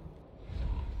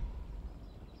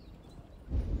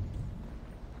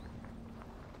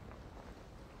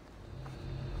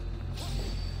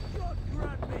 God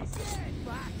grant me, get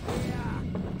back here!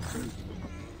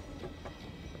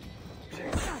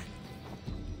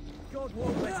 God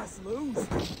won't let us lose.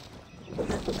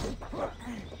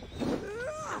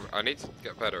 I need to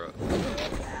get better at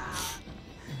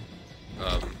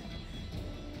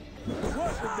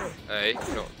A,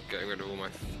 not getting rid of all my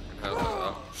fucking health like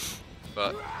that,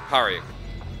 but parrying.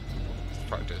 It's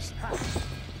practice.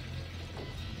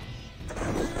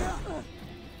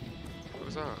 What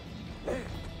was that?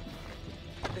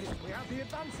 We have the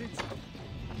advantage.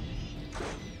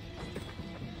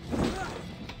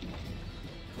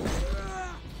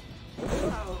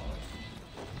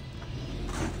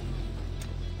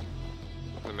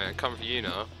 Oh man, come for you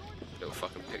now, little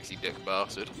fucking pixie dick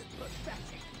bastard.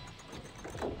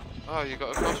 Oh, you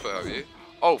got a crossbow, have you?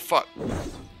 Oh, fuck!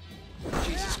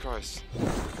 Jesus Christ.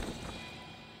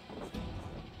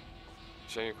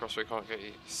 Shame your crossbow can't get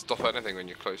you stop anything when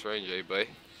you're close range, eh, boy?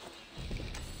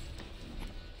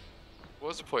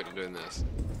 What's the point of doing this?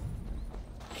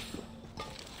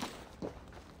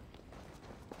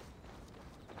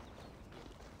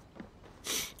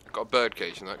 Got a bird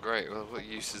cage and that, great. Well, what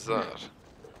use is that?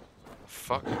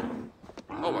 Fuck.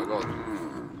 Oh my god.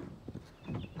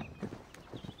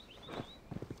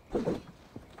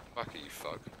 Fuck you,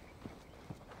 fuck.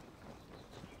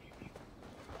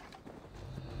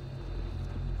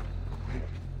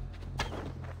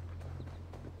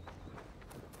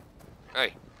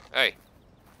 Hey, hey.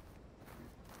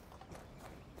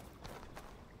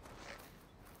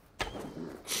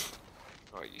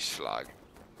 Oh, you slag.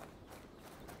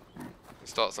 You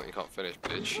start something you can't finish,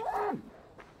 bitch.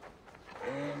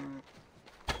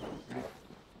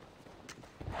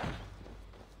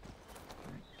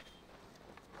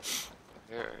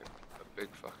 There, a big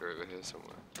fucker over here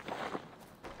somewhere.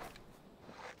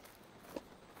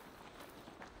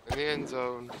 In the end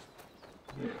zone.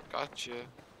 Gotcha.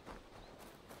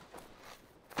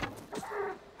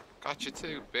 Gotcha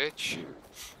too, bitch.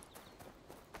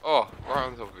 Oh, right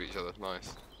on top of each other.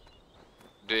 Nice.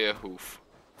 Deer hoof.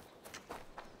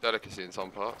 Delicacy in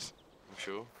some parts, I'm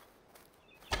sure.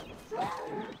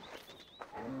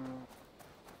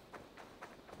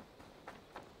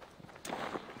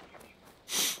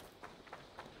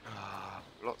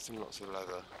 Lots and lots of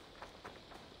leather.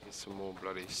 Here's some more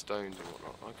bloody stones and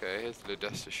whatnot. Okay, here's the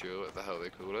Leicestershire, what the hell they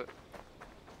call it.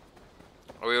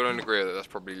 Are we all in agreement that that's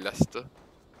probably Leicester?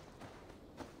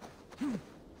 It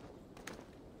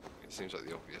seems like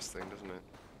the obvious thing, doesn't it?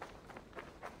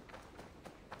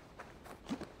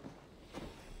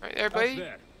 Right there, buddy. Up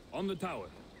there, on the tower.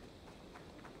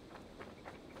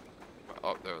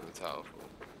 Up there on the tower.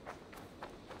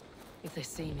 If they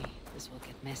see me, this will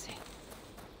get messy.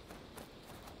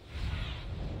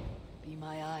 Be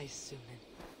my eyes, Suman.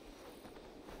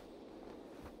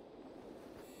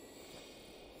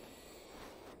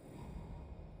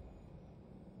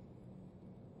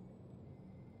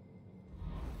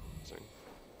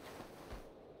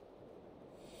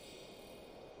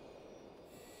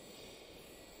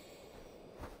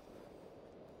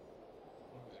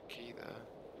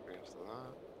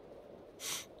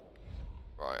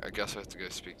 Right, I guess I have to go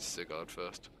speak to Sigurd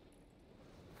first.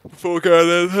 Before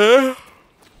going in here.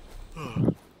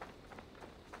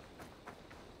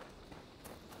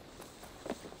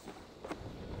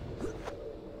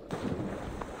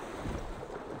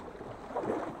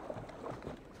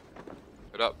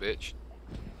 What up, bitch?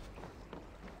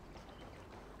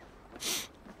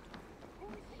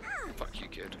 Fuck you,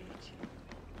 kid.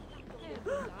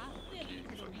 Fuck you,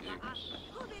 fuck you.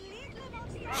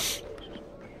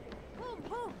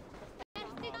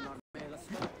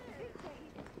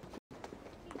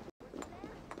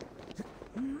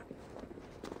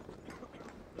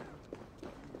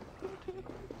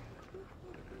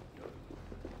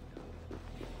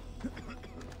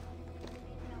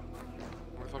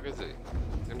 Where the fuck is he?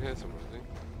 Didn't hear someone, is he?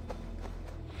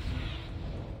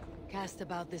 Cast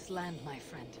about this land, my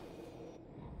friend.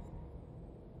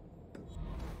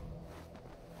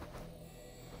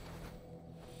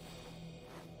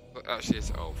 But actually,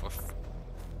 it's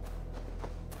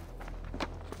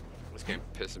this game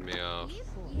pissing me off.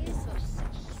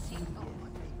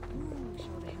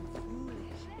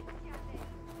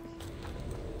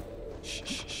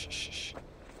 Shh.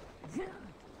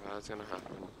 What's gonna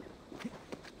happen?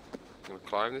 I'm gonna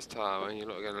climb this tower and you're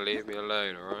not gonna leave me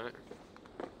alone, alright?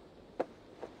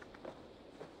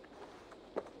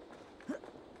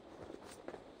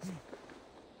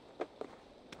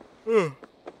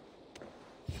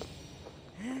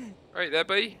 Right there,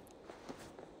 buddy.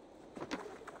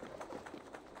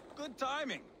 Good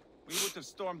timing. We would have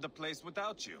stormed the place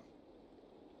without you.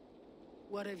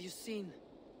 What have you seen?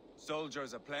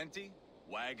 Soldiers aplenty,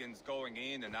 wagons going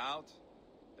in and out.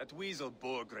 That weasel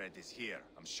Borgred is here,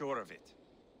 I'm sure of it.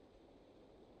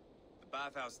 The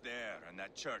bathhouse there and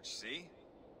that church, see?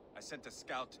 I sent a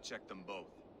scout to check them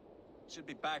both. Should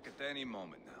be back at any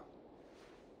moment now.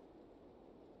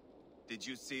 Did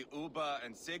you see Uba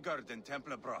and Sigurd in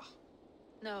Templebroch?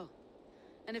 No.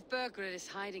 And if Bergred is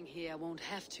hiding here, I won't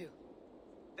have to.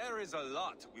 There is a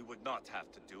lot we would not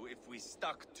have to do if we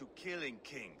stuck to killing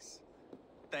kings.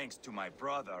 Thanks to my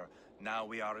brother, now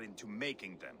we are into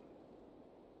making them.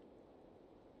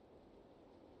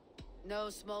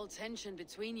 No small tension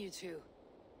between you two.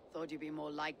 Thought you'd be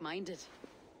more like-minded.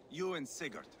 You and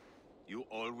Sigurd, you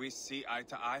always see eye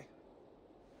to eye?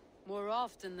 More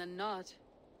often than not.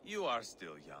 You are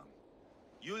still young.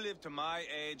 You live to my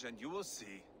age and you will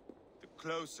see. The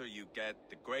closer you get,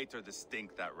 the greater the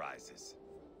stink that rises.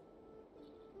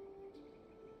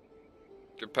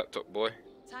 Good pep talk, boy.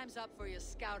 Time's up for your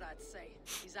scout, I'd say.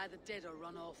 He's either dead or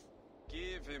run off.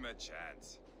 Give him a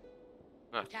chance.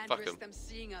 Ah, Can't fuck risk him. them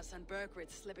seeing us and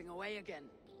Bergred slipping away again.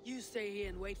 You stay here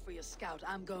and wait for your scout.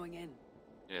 I'm going in.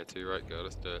 Yeah, too right, girl.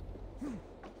 Let's do it.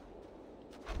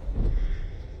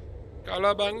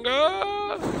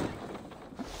 Calabanga!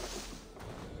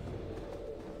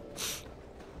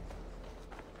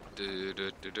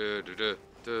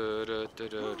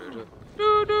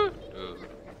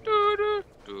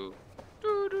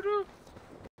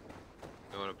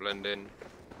 I want to blend in.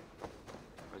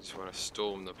 I just want to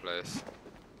storm the place.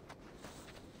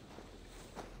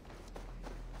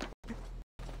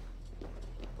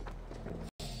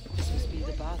 This must be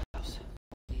the bathhouse.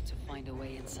 Need to find a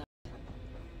way inside.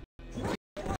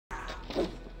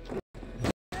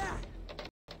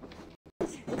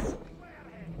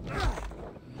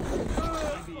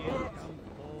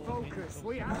 Focus,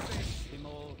 we have this.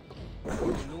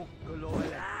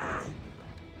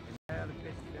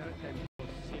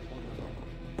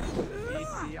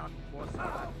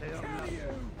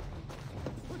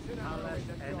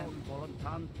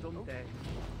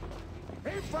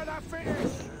 In for the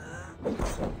finish!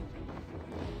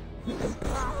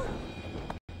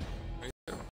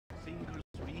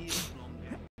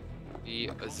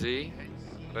 Z.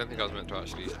 I don't think I was meant to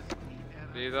actually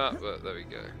do that, but there we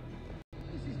go.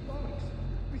 This is bollocks.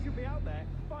 We should be out there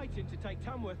fighting to take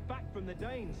Tamworth back from the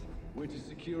Danes. We're to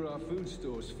secure our food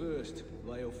stores first.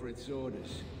 Leo Frith's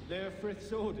orders. They're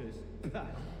Frith's orders.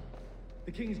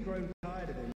 The king's grown tired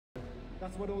of him.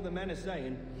 That's what all the men are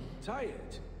saying.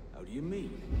 Tired? How do you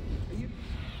mean?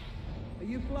 Are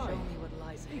you blind? Show me what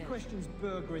lies He ahead. questions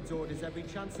Burgred's orders every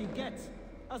chance he gets.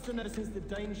 Has done ever since the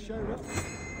Danes showed up.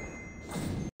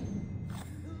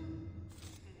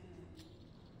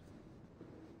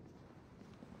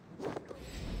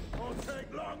 Won't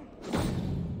take long.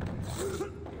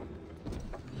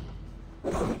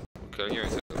 Okay, you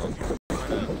ain't saying long.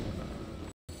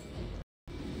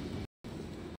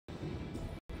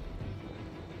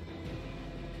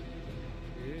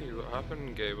 Hey, what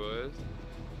happened, gay boys?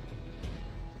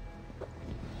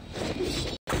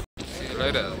 See you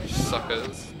later,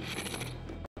 suckers.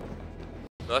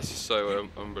 That's just so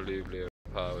unbelievably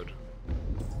overpowered.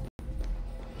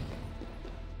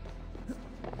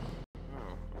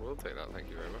 Oh, I will take that, thank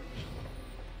you very much.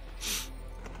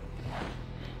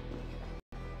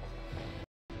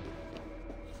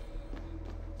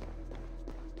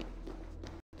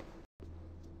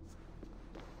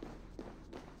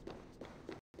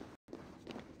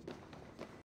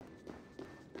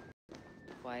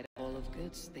 Quite all of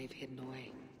goods they've hidden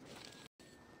away.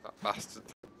 That bastard.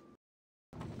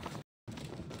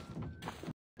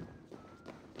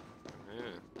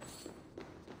 Yeah.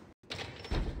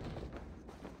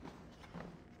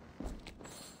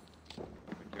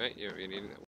 Mate, you don't really need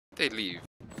it. They leave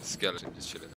the skeleton just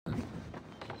chilling there.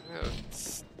 Yeah,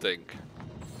 stink.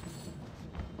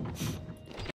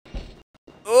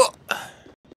 Oh!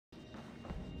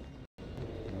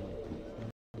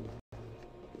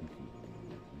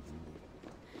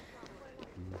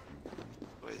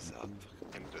 What is that? Fucking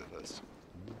end of this.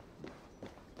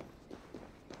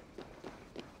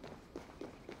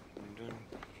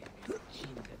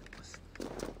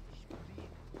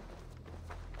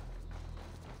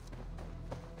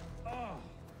 Oh,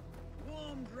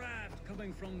 warm draft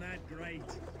coming from that grate.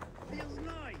 Feels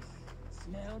nice.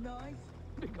 Smell nice?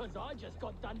 Because I just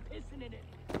got done pissing in it.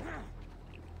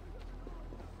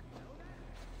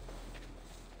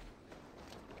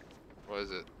 What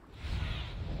is it?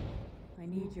 I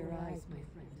need your eyes, my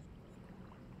friend.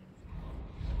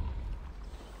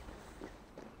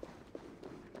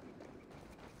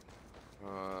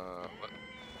 What?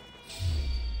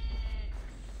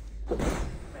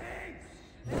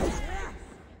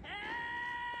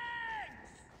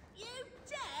 You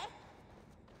deaf?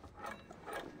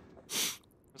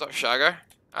 What's up, Shagger?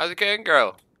 How's it going,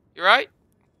 girl? You right?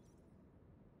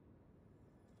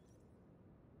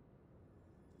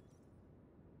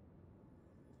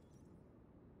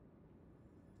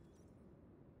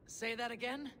 Say that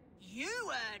again? You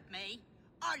heard me.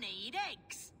 I need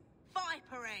eggs.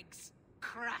 Viper eggs.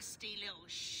 Crusty little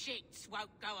shits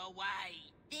won't go away.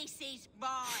 This is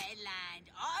my land.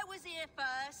 I was here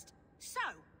first. So,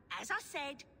 as I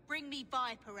said, bring me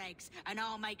viper eggs, and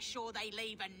I'll make sure they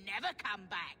leave and never come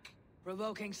back.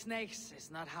 Provoking snakes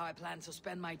is not how I plan to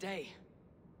spend my day.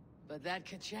 But that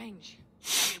could change.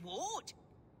 A reward?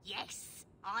 Yes,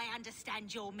 I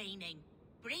understand your meaning.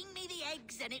 Bring me the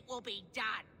eggs and it will be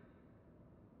done.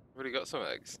 Already got some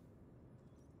eggs.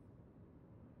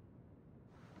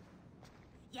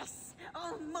 Yes.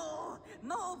 Oh, more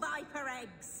viper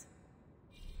eggs.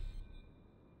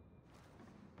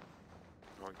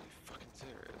 Are you fucking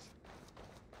serious?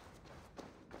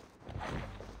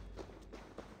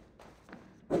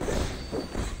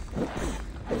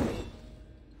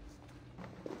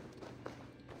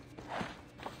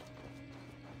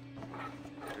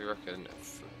 Do you reckon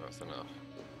that's enough?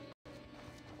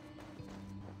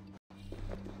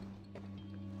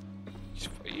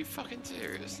 Are you fucking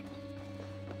serious?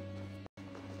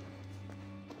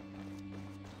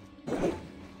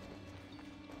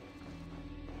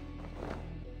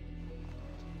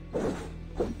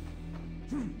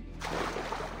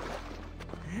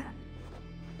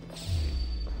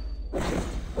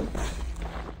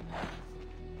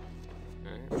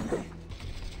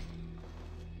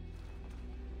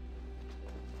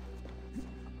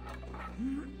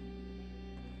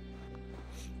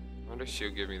 I wonder if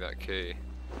she'll give me that key.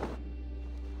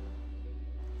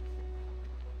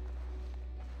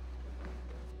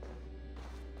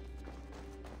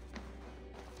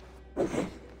 No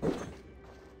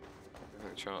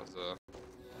chance. Wowza.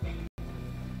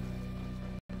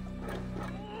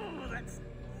 Oh, that's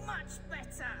much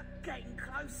better. Getting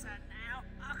closer now.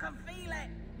 I can feel it.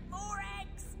 More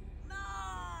eggs. More.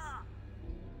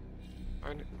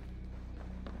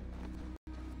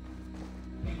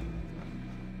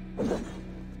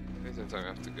 I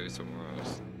have to go somewhere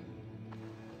else.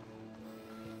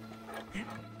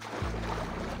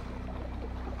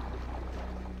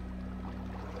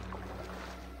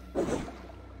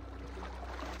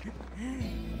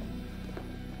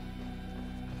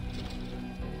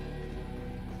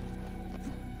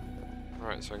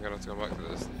 Alright, so I'm gonna have to go back to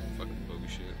this fucking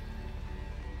bullshit.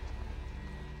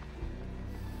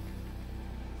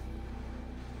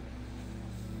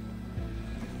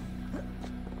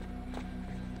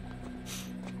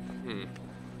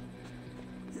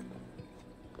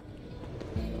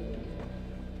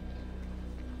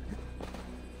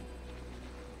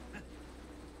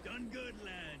 Done good,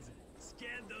 lads.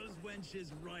 Scared those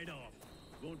wenches right off.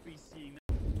 Won't be seeing that.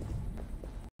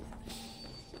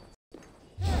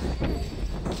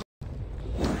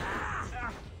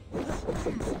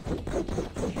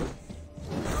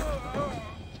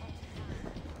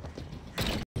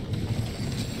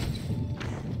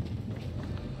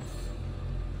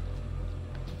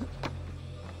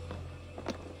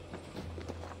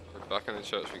 Back in the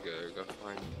church we go. Gotta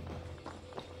find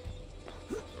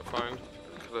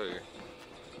a clue.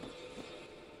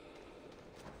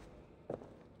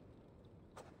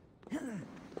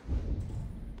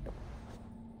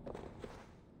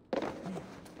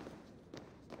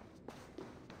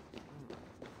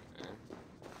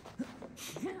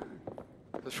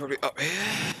 It's probably up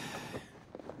here,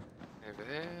 over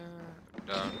here,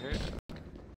 down here.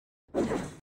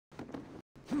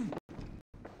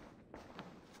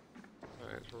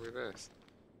 Oh, it's probably this.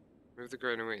 Move the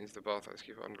grain and wheat into the bathhouse,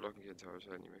 keep it under lock and key until I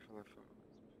return. You may find the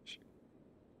shoot.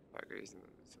 That goes in the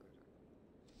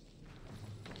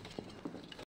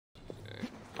okay,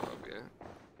 that'll be it.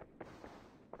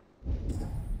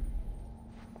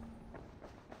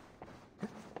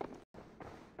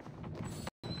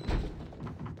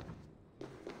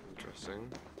 Interesting.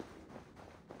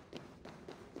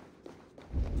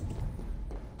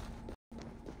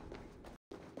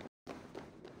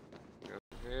 Go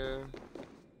here.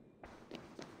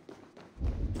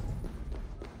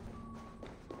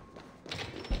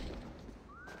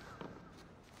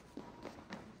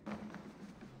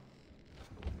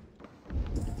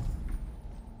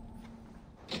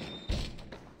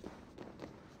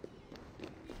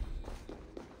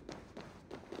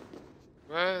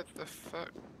 Where the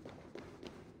fuck?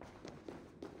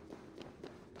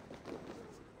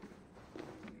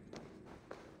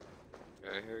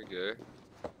 Okay, here we go.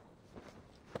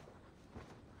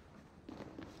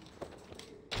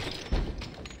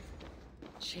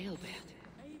 Jailbird,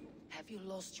 have you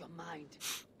lost your mind?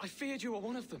 I feared you were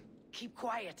one of them. Keep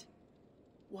quiet.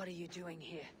 What are you doing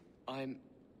here? I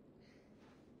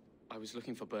was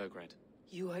looking for Burgred.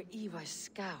 You are Eva's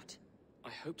scout. I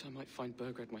hoped I might find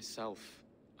Burgred myself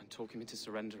and talk him into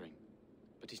surrendering.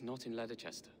 But he's not in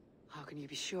Leatherchester. How can you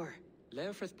be sure?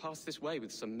 Leofrith passed this way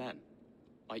with some men.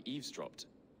 I eavesdropped.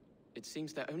 It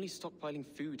seems they're only stockpiling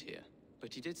food here,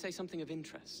 but he did say something of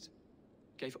interest.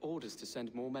 Gave orders to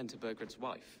send more men to Burgred's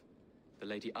wife, the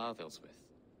Lady Arvelswith.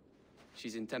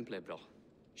 She's in Templebroch.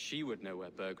 She would know where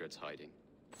Burgred's hiding.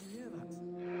 You hear that?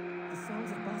 The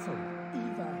sounds of battle.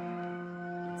 Eva!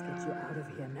 Let's get you out of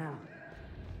here now.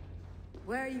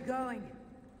 Where are you going?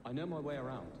 I know my way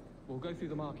around. We'll go through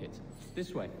the market.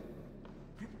 This way.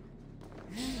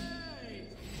 Hey!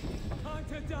 Time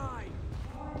to die!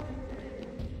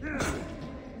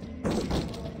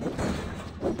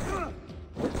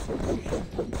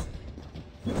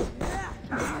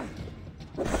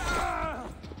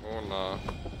 Oh no.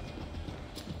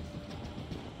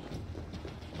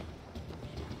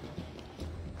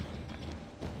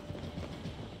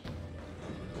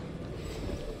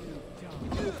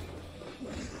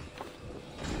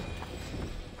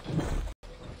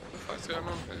 What's going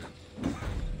on here?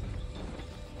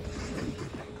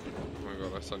 Oh my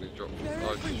god, I suddenly dropped. They're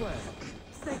everywhere.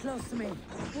 Stay close to me.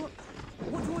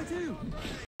 What do I do?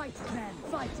 Fight, man,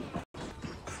 fight.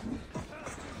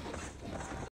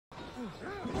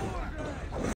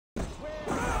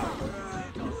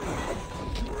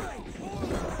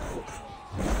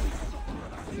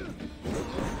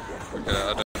 Okay,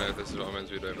 I don't know if this is what I meant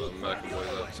to be doing, but I'm American boys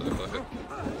up, so fuck it.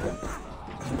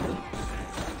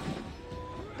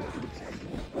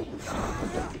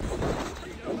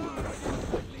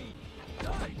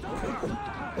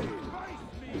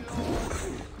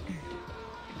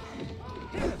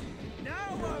 Now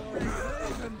I'm ready!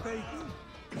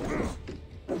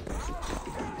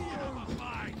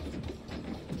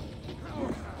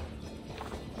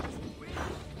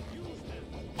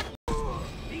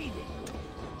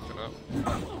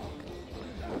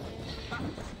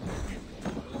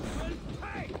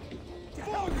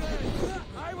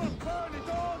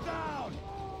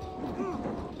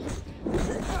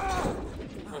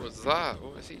 hell's that?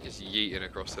 What is he just yeeting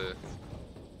across here?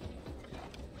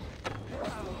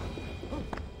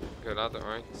 Good lad, don't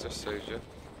worry. It's just Soja.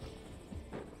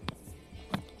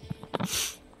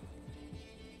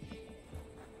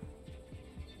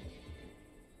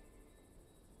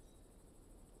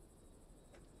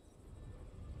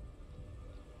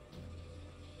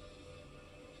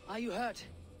 Are you hurt?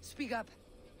 Speak up.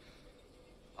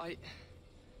 I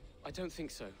don't think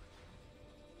so.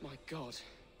 My God.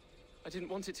 I didn't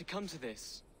want it to come to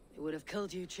this. It would have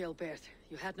killed you, Chilbert.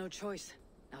 You had no choice.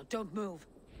 Now don't move.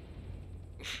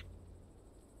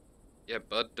 Yeah,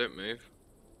 bud, don't move.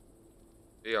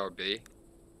 BRB.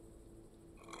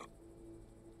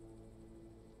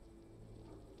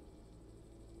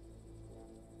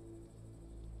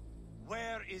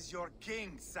 Where is your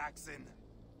king, Saxon?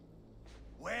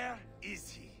 Where is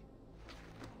he?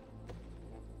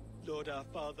 Lord our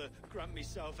Father, grant me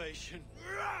salvation.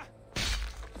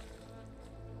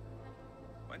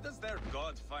 When does their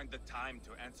god find the time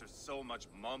to answer so much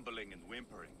mumbling and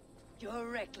whimpering? You're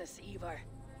reckless, Ivar.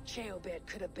 Chilbert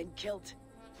could have been killed.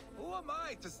 Who am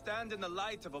I to stand in the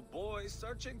light of a boy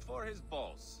searching for his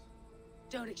balls?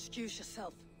 Don't excuse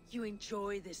yourself. You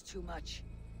enjoy this too much.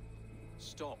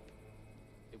 Stop.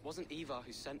 It wasn't Ivar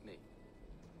who sent me.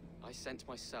 I sent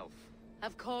myself.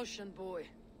 Have caution, boy.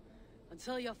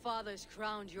 Until your father's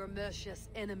crowned your Mercia's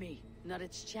enemy, not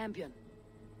its champion.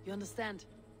 You understand?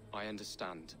 I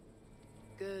understand.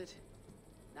 Good.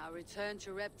 Now return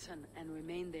to Repton and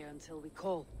remain there until we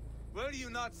call. Will you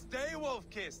not stay,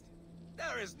 Wolf-Kissed?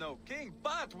 There is no king,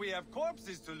 but we have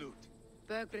corpses to loot.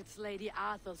 Bergred's Lady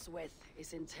Arthelswith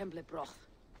is in Templebroch.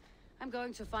 I'm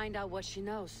going to find out what she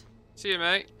knows. See you,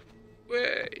 mate.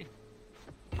 Way.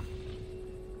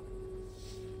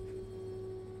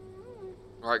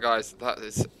 Right, guys, that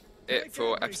is it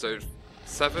for episode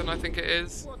 7, I think it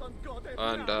is.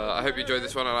 And I hope you enjoyed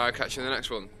this one, and I'll catch you in the next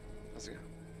one. Let's go.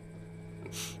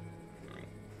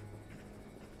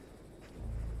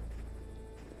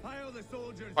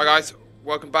 Hi guys,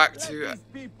 welcome back to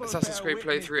Assassin's Creed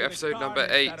playthrough episode number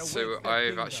 8. So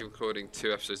I'm actually recording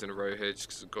 2 episodes in a row here just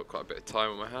because I've got quite a bit of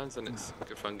time on my hands and it's a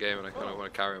good fun game and I kind of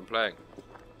want to carry on playing.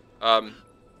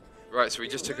 Right, so we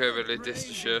just took over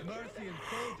Leicestershire.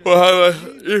 Well, how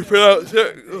you pronounce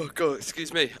it? Oh god,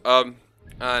 excuse me.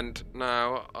 And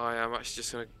now I am actually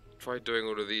just going to try doing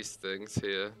all of these things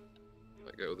here.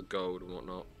 Like get all the gold and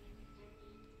whatnot.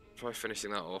 Try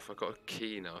finishing that off. I've got a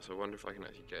key now, so I wonder if I can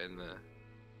actually get in there.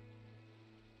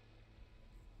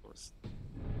 What's...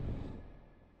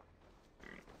 I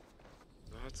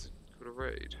had to go to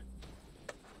raid.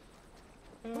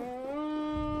 I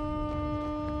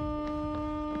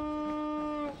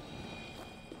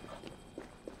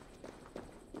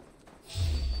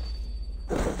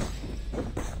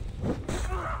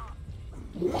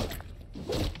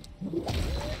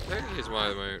think he's my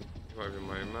own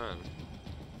man.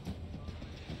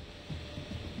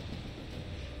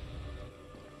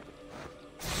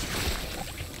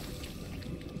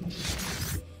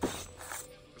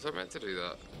 Was I meant to do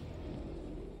that?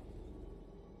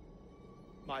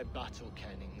 My battle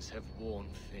kennings have worn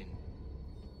thin.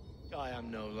 I am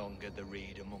no longer the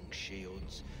reed among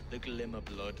shields, the glimmer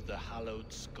blood, the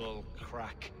hallowed skull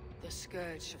crack. The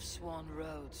scourge of Swan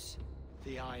Roads.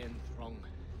 The iron throng.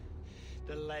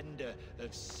 The lender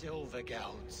of silver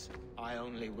gelds. I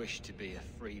only wish to be a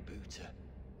freebooter.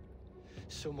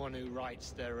 Someone who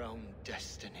writes their own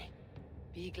destiny.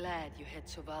 Be glad you head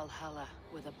to Valhalla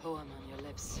with a poem on your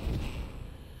lips.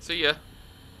 See ya.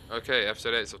 Okay,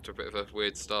 episode 8's off to a bit of a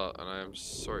weird start, and I am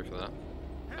sorry for that.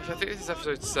 Actually, I think this is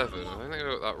episode 7. I don't think I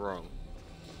got that wrong.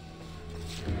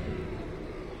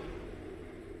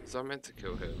 Was I meant to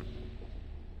kill him?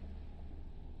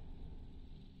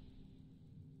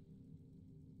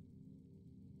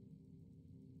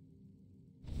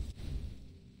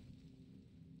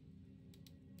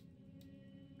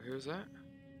 Who was that?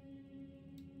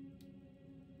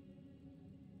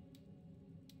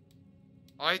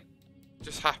 I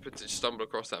just happened to stumble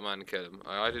across that man and kill him.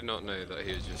 I did not know that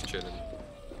he was just chilling.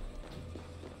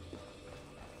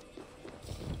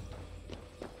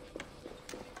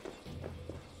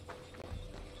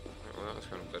 Well, that was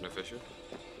kind of beneficial.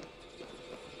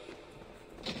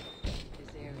 This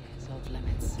area is off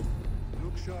limits.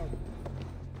 Look sharp.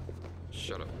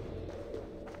 Shut up.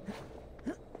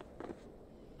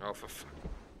 Oh, for fuck.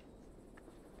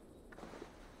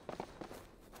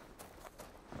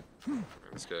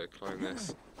 Let's go climb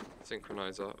this.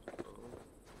 Synchronize up. Oh.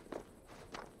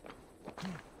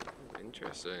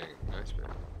 Interesting. Nice bit.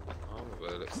 Armor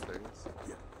bullets things.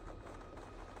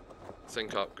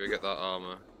 Sync up, go get that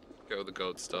armor. Get all the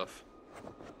gold stuff.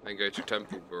 Then go to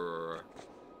Temple Brewer.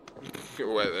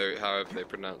 However they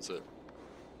pronounce it.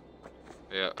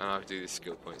 Yeah, and I have to do these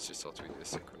skill points just so to be this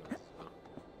synchronized as well.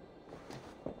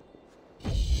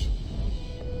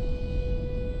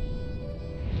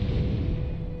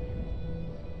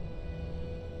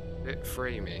 It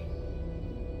free me.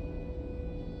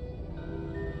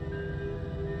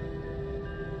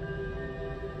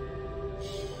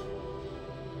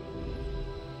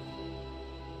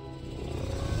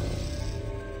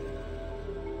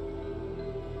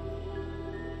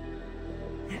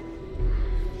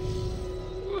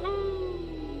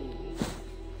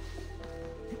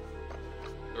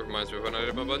 It reminds me of when I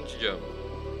did my bungee jump.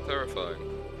 Terrifying.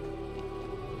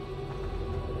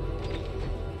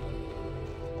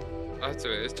 I have to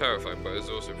admit, it's terrifying, but it's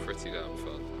also pretty damn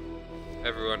fun.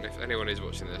 Everyone, if anyone is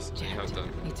watching this, and you have done.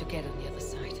 Need to get on the other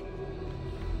side.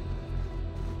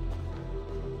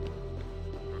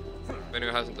 If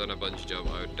anyone hasn't done a bungee jump,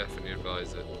 I would definitely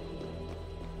advise it.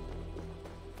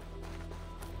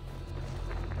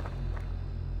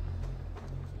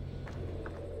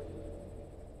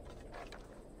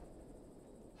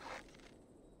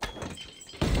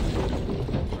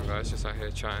 Guys, just out here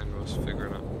chatting whilst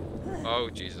figuring out. Oh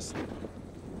Jesus!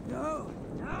 No,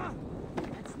 no,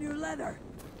 that's new leather.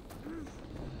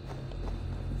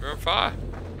 We're on fire!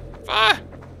 Fire!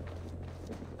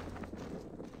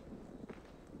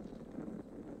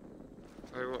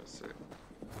 Oh, what's it?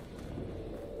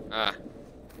 Ah.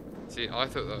 See, I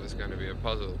thought that was going to be a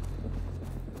puzzle.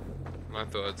 And I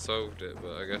thought I'd solved it,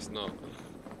 but I guess not.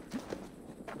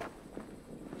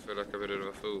 I feel like a bit of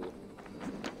a fool.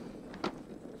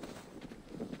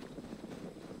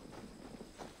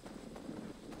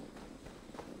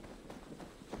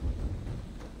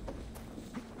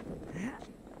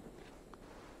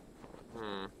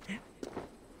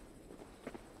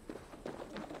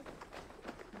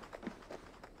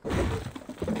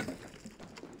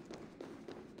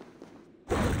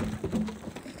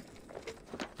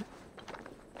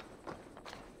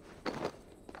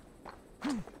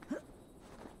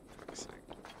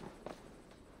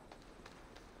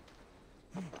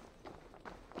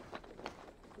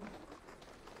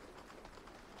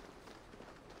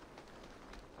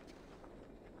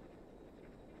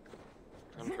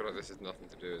 I feel like this has nothing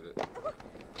to do with it.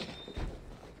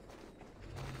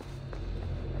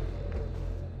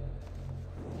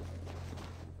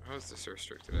 How is this a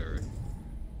restricted area?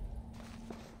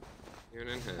 Even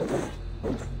in here?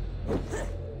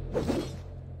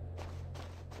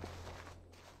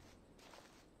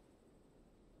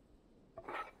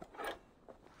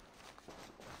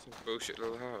 Some bullshit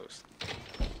little house.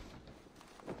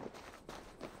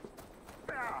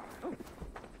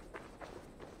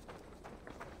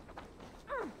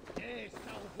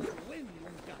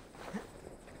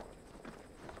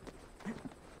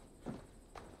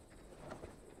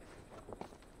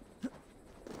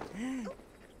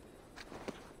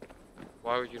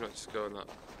 Why would you not just go on that?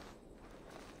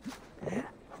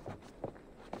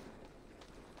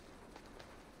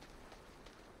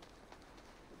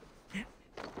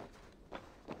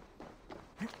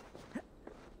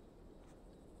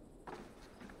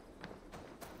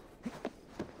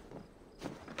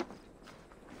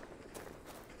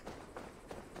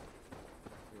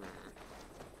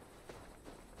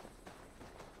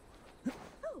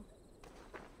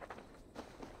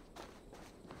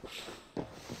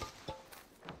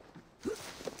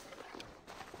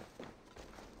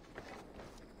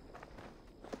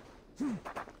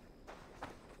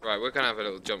 Right, we're gonna have a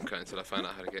little jump cut until I find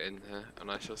out how to get in there, and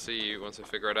I shall see you once I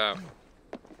figure it out.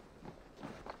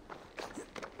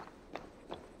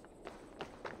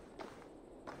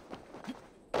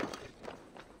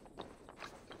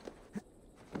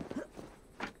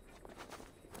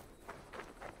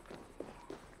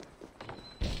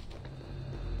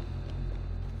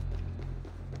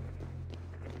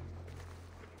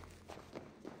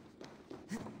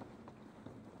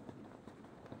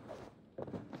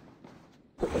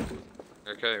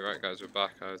 Okay, right guys, we're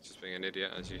back. I was just being an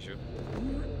idiot as usual.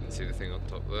 Didn't see the thing on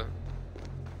top there.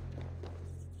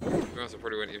 To be honest, I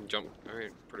probably wouldn't even jump.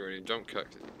 Probably wouldn't even jump cut.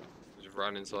 I just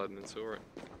ran inside and then saw it.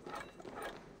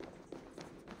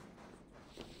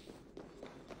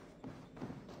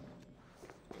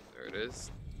 There it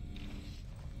is.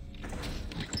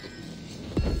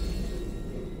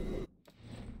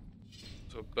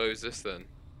 So what bow is this then?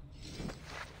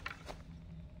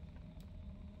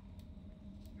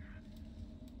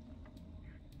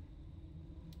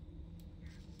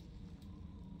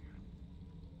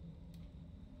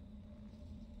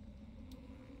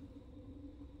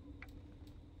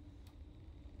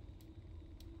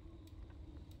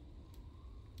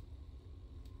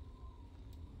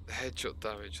 headshot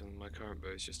damage on my current bow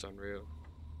is just unreal.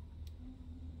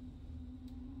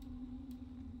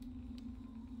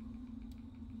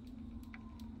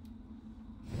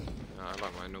 No, I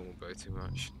like my normal bow too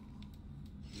much.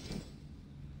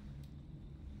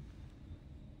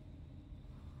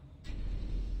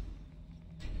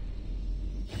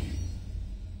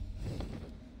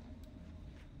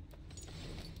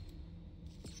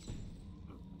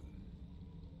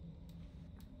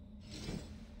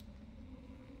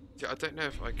 Yeah, I don't know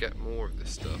if I get more of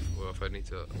this stuff or if I need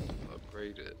to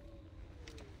upgrade it.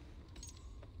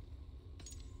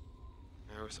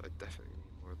 Else I definitely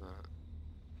need more of that.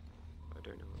 I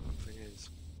don't know what that thing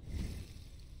is.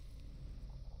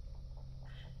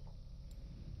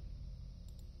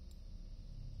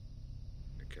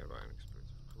 Don't care about an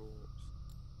explosive corpse.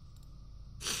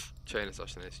 Chain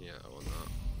assassination, yeah, I want that.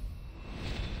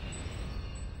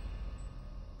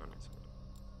 Oh, no, it's not.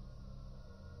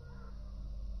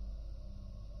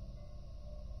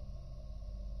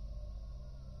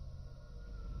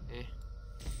 Eh.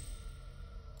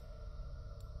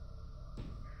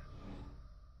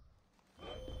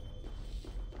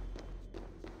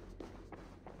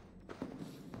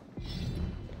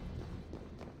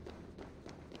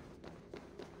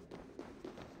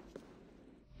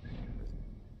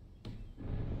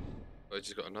 I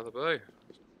just got another bow.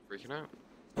 Freaking out.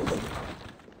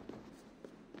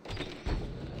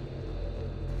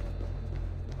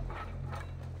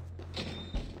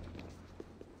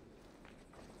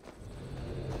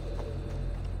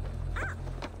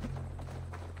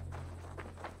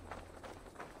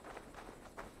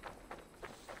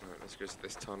 Right, let's go to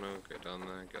this tunnel, go down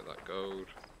there, get that gold.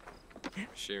 I'm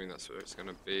assuming that's where it's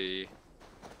gonna be.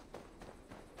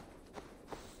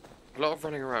 A lot of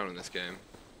running around in this game.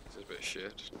 This is a bit of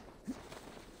shit.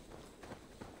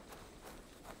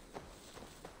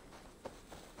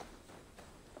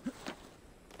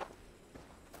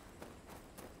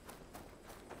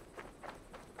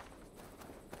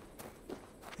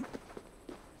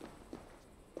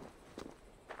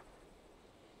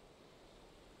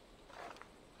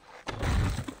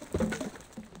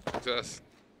 Success.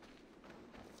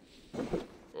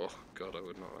 Oh god, I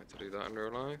would not like to do that in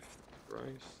real life.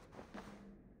 Gross.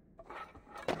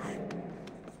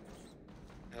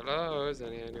 Hello, is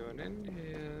anyone in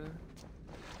here?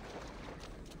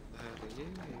 How are you?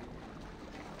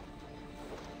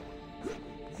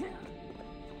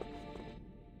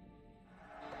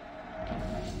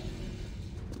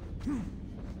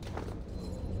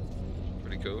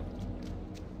 Pretty cool.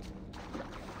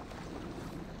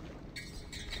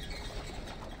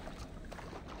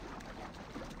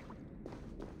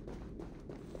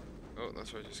 Oh,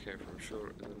 that's where I just came from. Sure,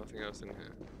 is there nothing else in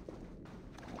here?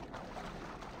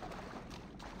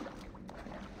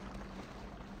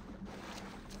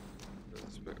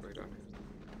 There's a bit way down here.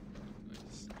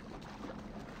 Nice.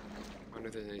 I wonder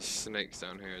if there's any snakes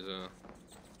down here as well.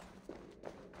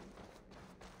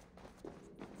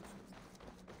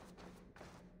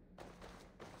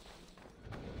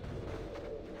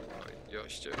 Oh,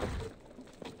 gosh, Joe.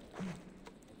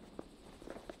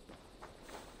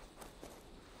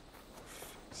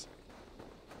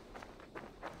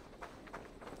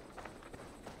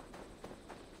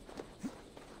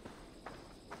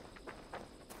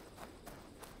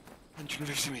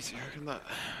 $150 meters, you reckon that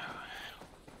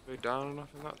go down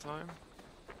enough in that time?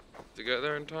 To get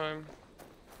there in time?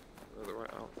 Or the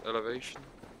right elevation?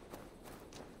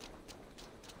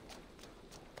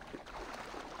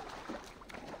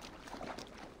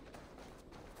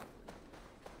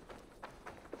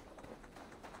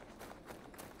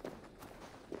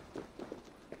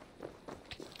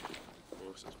 Of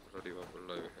course, it's bloody well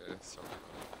below here somewhere.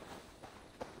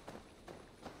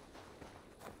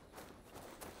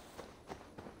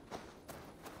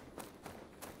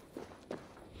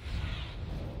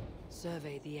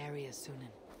 Survey the area, Sunan.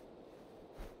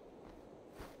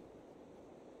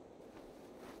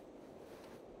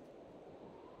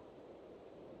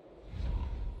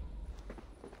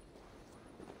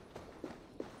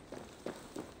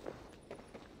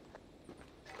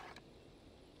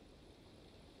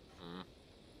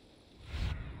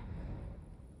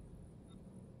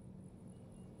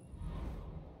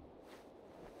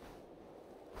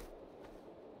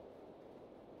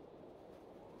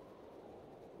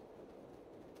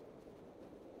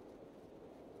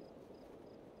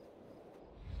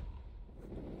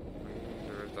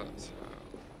 That's how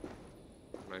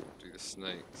I'm able to do the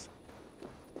snakes.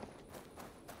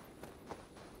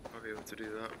 I'll be able to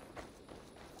do that.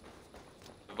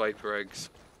 The viper eggs.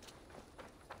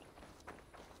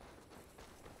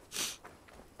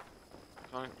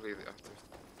 Can't believe it after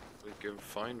We go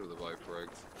find all the viper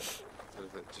eggs. Instead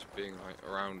of it just being like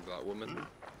around that woman.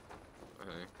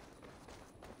 Okay.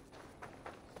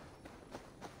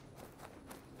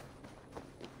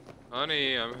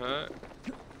 Honey, I'm hurt.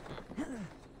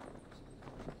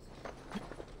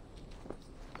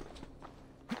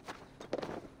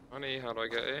 Honey, how do I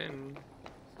get in?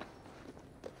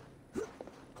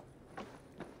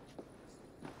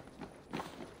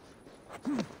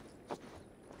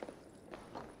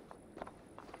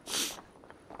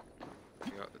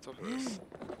 You at the top of this?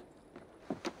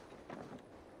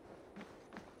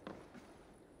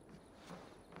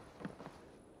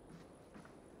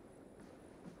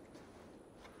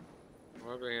 Am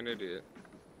I being an idiot?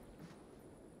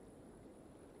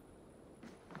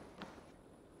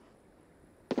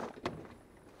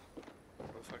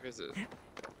 What the fuck is it?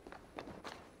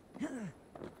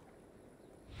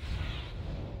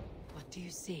 What do you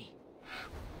see?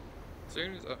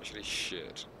 Soon is actually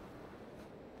shit.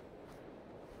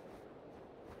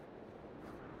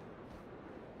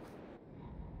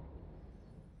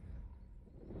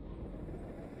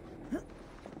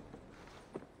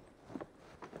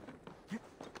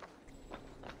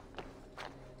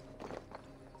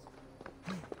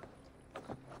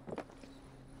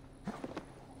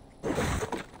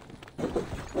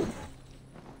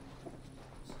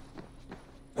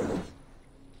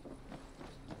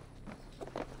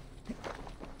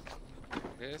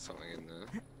 There's something in there.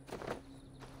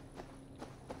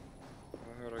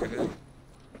 How do I get in?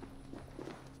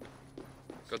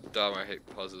 God damn, I hate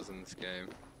puzzles in this game.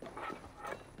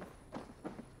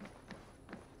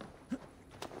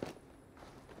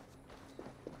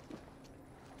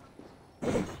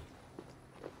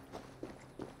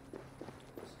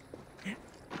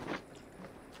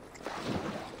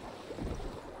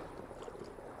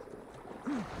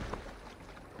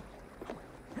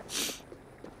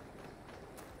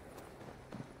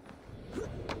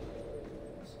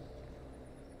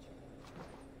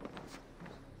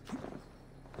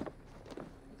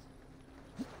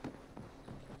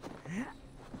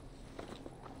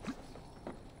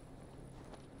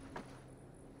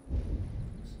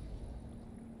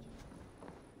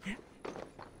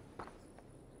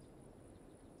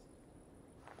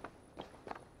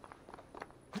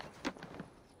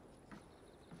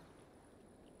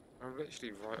 I'm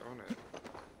literally right on it.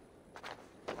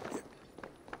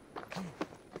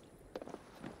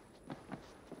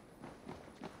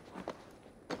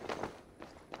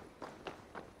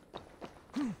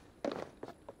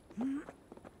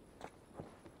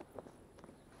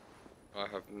 I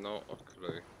have not a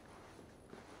clue.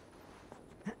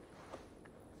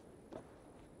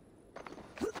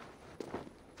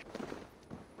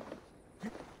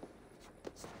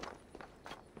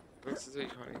 Looks as though you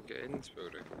can't even get in this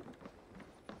building.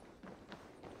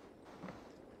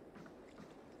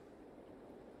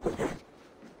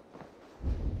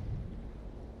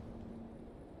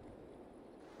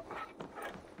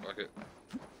 Fuck it.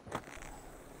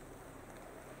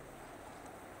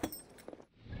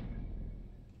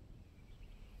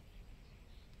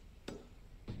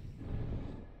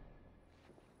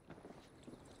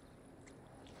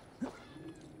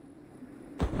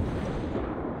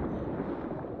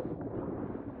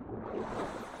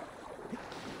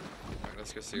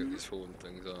 Let's go see what these horn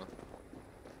things are.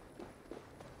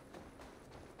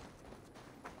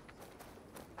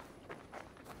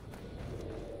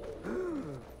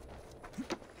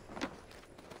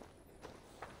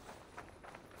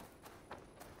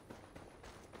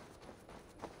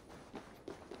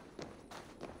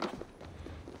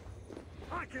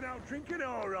 I can out drink an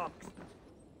aurochs.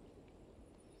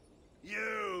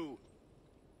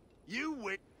 You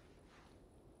win.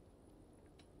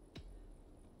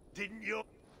 Didn't you?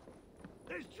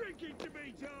 There's drinking to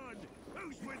be done.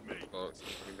 Who's with me? Oh, it's not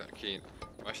really that keen.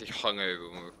 I'm actually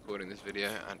hungover when we're recording this video,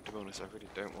 and to be honest, I really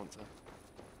don't want to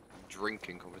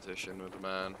drinking competition with a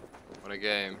man on a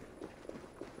game.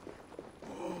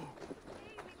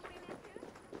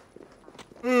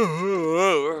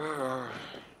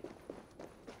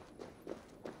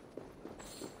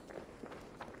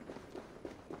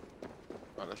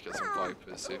 Right, let's get some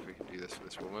vipers, see if we can do this for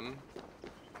this woman.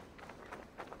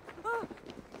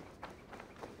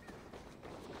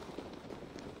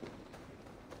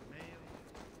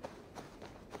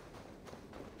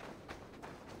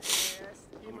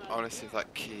 Honestly, if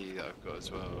that key that I've got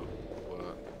as well will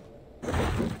work.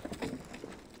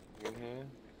 In here?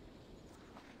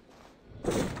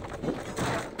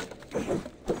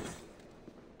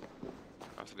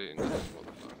 Absolutely not. What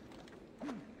the fuck?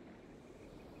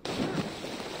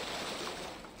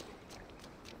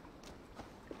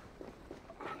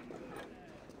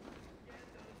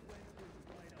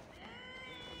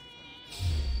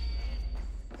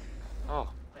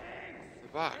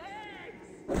 back.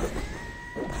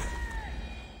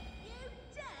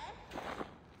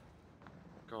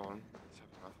 Go on. Let's have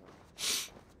another one.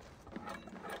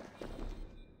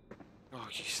 Oh,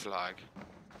 you slag.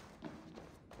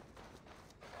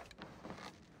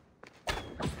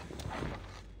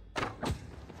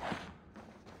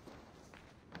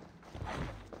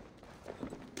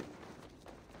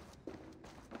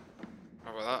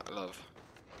 How about that, love?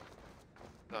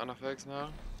 Is that enough eggs now?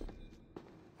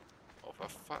 Oh, for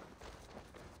fuck.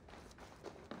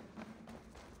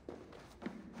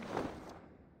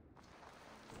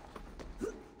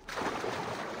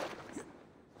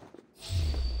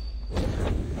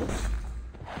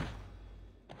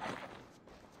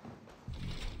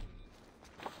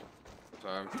 So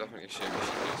I'm definitely assuming she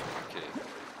needs my key.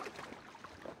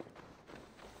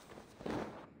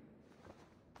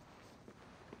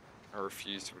 I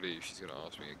refuse to believe she's going to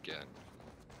ask me again.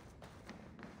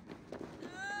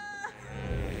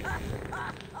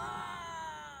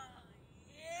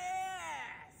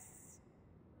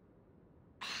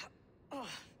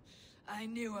 I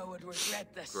knew I would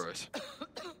regret this. Gross.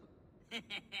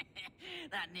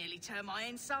 That nearly turned my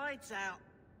insides out.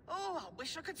 Oh, I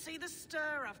wish I could see the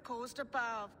stir I've caused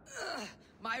above.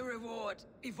 My reward,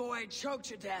 before I choked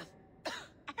to death.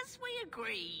 As we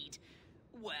agreed.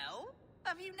 Well,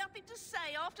 have you nothing to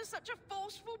say after such a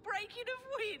forceful breaking of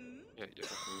wind? Yeah, you're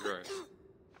fucking gross.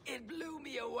 It blew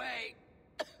me away.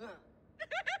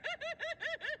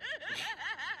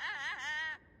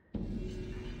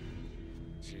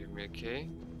 So give me a key.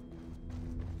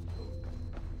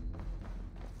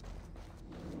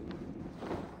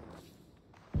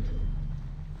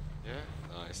 Yeah,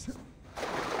 nice.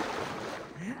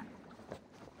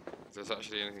 Is there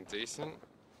actually anything decent?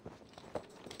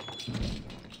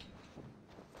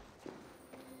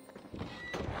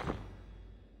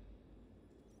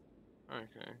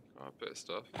 Okay, got a bit of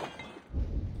stuff.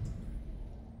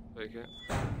 Take it.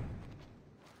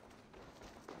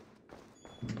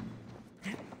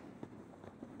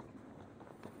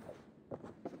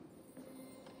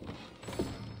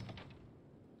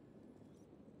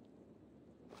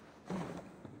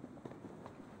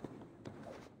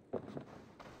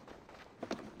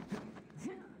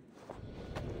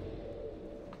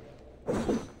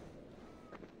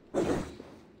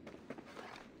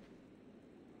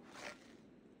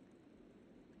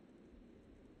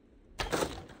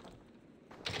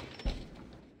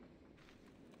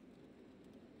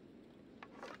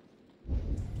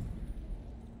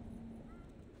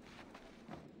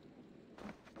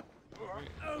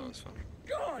 Oh,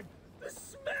 God! The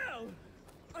smell!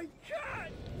 I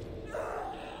can't!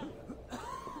 Oh,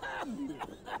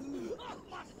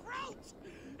 my throat!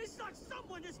 It's like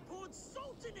someone has poured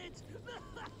salt in it!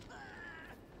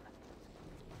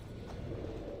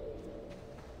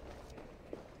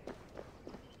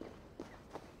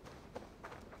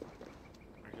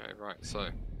 Okay, right, so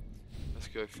let's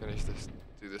go finish this,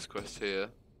 do this quest here.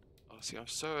 Oh, see, I'm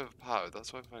so overpowered,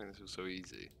 that's why I'm finding this all so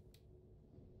easy.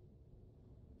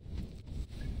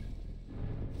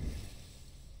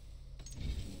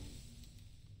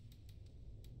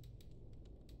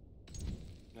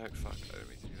 No, fuck, I don't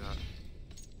mean to do that.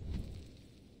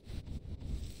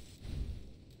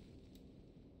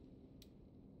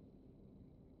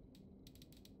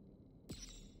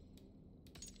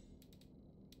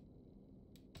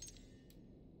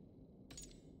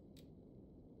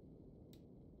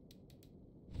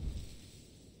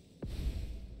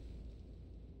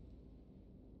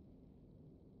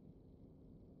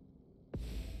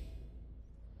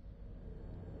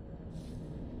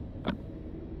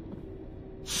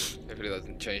 Hopefully that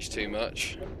doesn't change too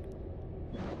much.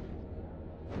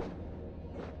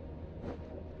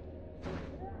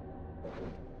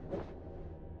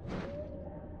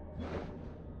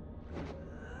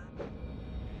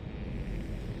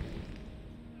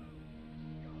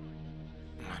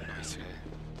 Nice here.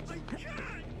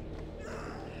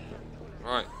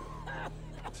 Right.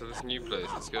 So this new place,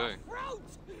 let's go. Throat!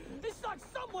 It's like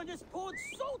someone has poured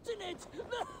salt in it!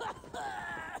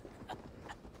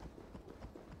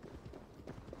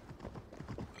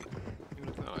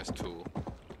 Look at that nice tool.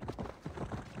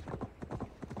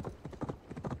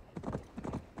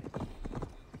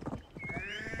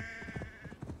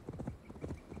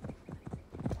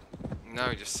 Now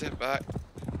we just sit back,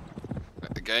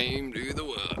 let the game do the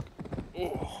work.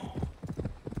 Oh.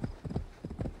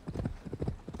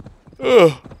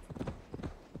 Oh.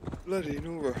 Bloody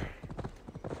Nora.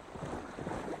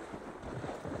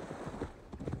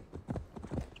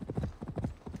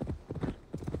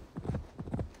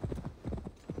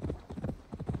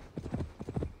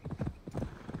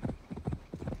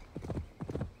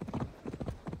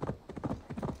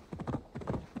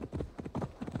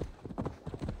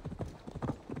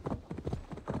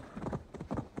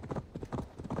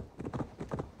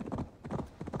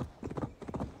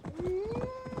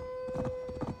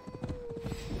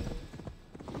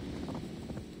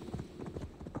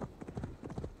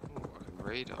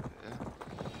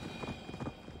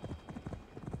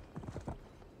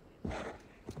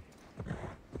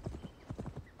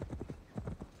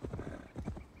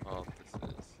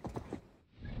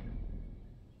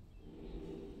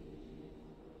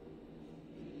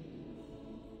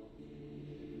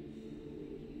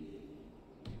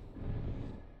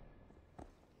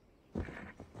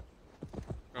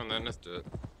 Come on then, let's do it.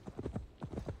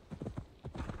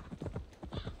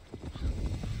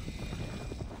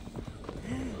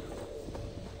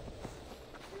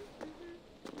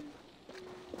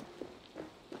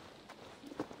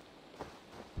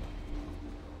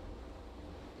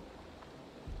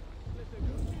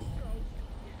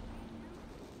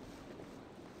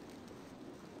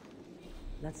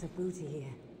 Lots of booty here.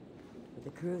 With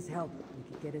the crew's help, we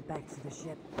could get it back to the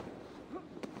ship.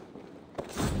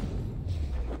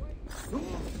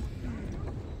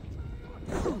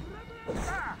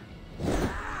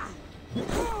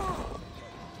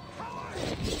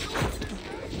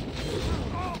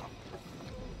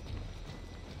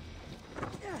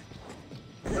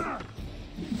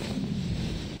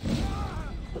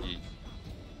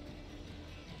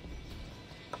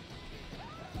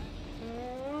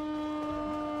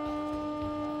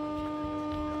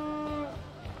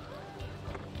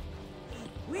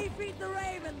 We feed the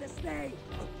raven this day!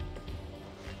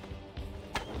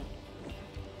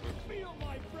 Feel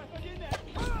my breath on your neck!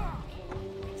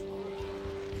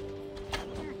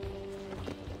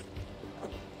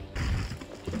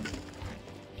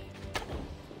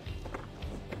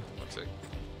 What's it?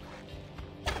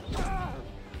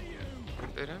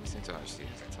 They don't seem to actually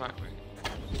attack me.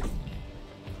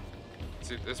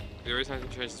 See, this, the reason I can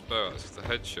change this bow out is because the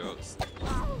headshots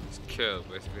just kill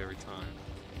basically every time.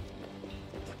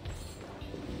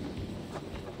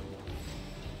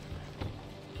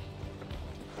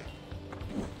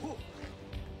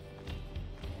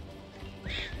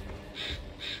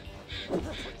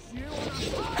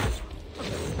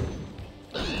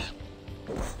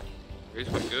 He's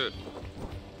quite good.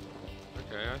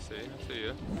 Okay, I see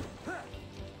you.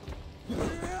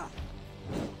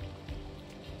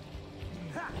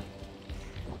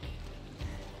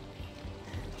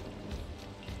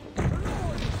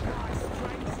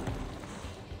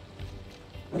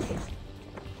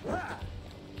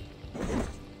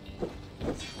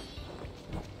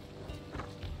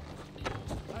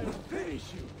 I'll finish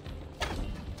you!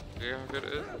 See how good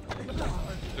it is?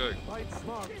 Good. Fight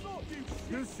smart!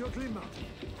 Use your glimmer!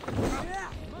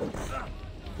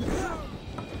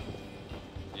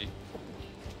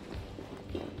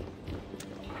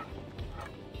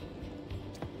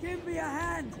 Give me a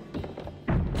hand!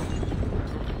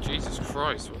 Jesus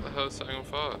Christ, what the hell is setting on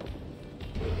fire?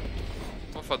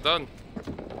 What have I done?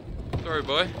 Sorry,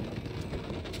 boy.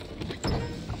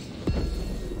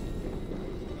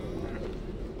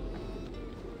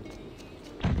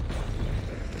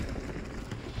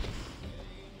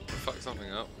 Fuck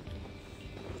something up.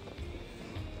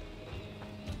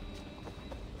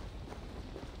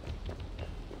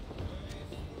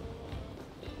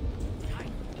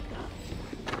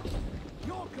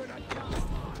 You're gonna die!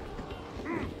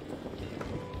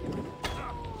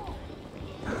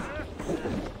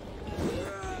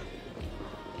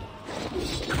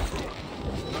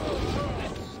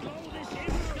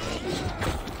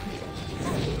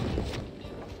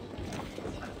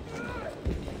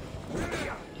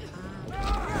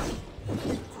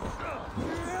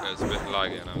 Yeah, it's a bit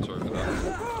laggy and I'm sorry for that.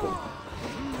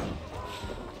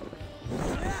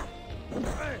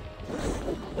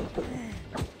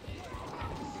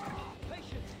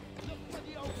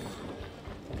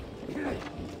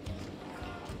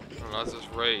 Well, let's just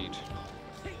raid.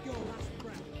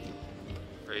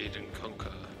 Raid and conquer.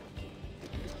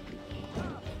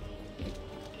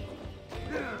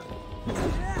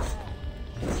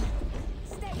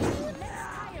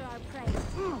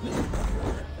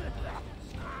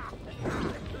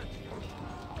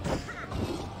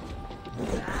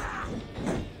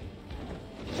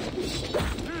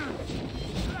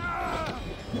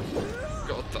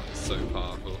 God, that is so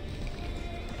powerful.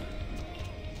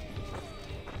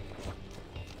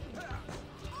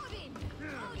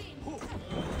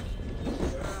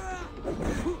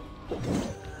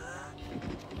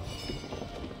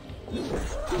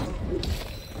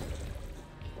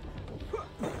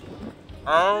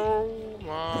 Oh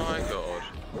my god.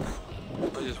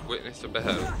 I just witnessed a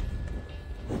beheading.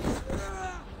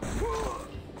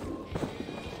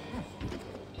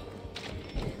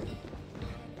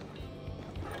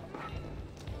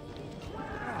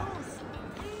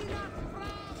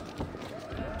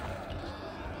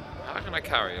 How can I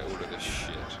carry all of this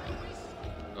shit?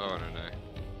 Oh no no.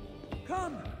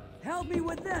 Come! Help me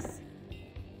with this!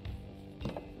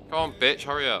 Come on bitch,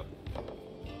 hurry up.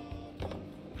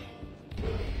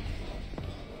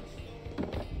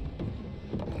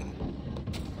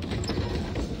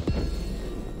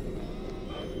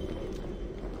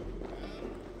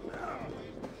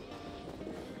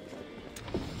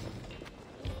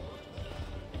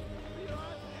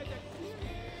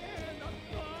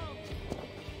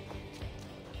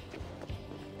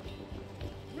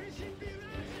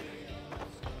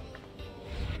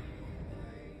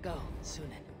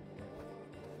 Sunan.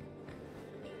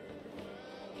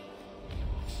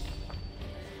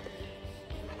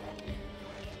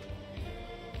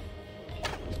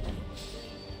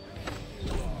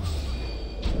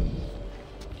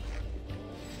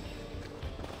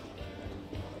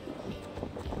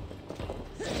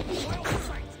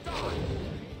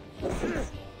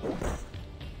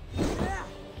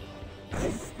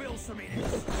 Spill some in it.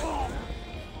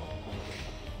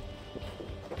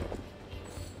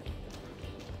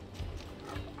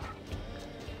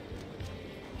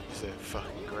 It's a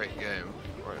fucking great game.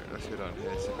 Right, let's go down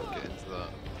here so we can get into that.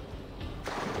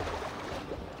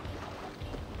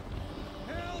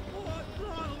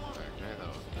 Okay, that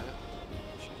was it.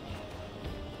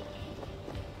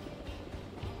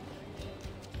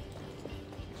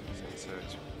 So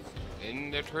it's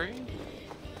in the tree?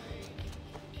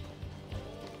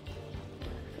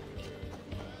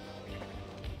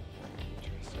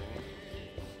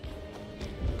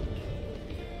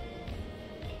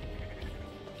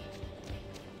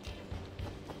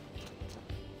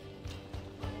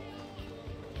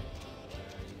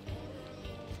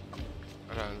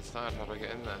 I don't understand. How do I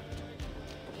get in there?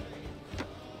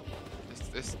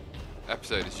 This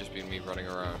episode has just been me running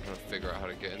around trying to figure out how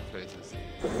to get in places.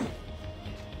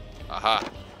 Aha!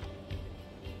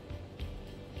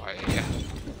 Right here.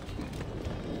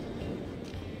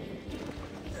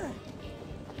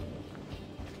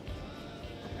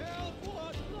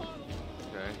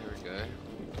 Okay, here we go.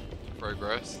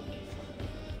 Progress.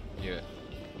 Yeah.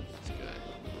 Let's go.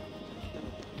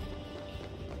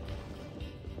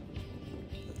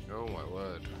 Oh my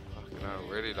word. Fucking hell,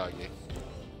 really laggy.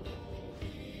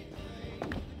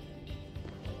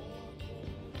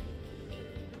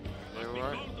 You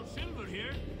alright?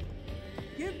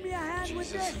 Give me a hand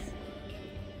with this!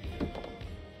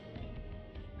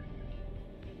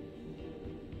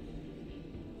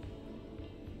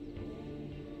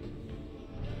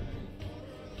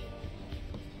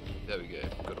 There we go,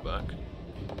 got it back.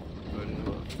 I don't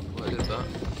know why I did that.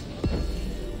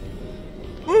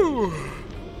 Woo!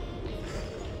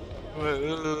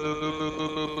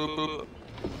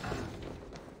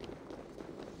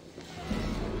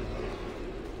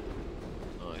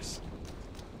 Nice.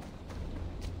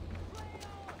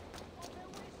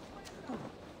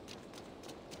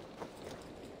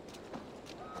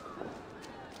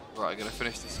 Right, I'm gonna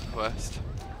finish this quest.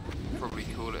 Probably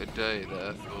call it a day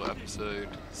there for episode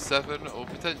 7 or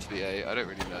potentially 8, I don't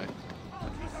really know.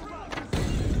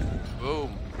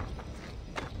 Boom!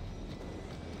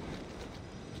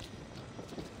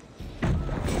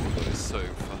 That is so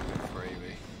fucking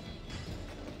framey.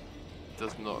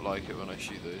 Does not like it when I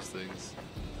shoot those things.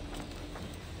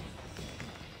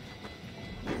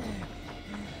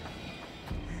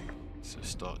 So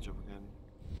start job again.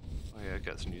 Oh yeah,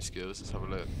 get some new skills, let's have a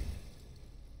look.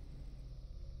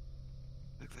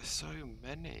 Look, there's so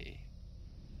many.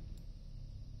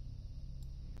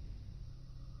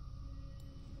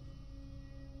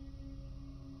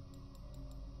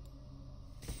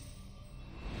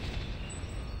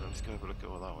 Let's go have a look at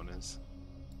what that one is.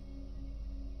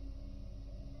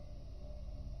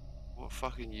 What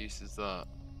fucking use is that?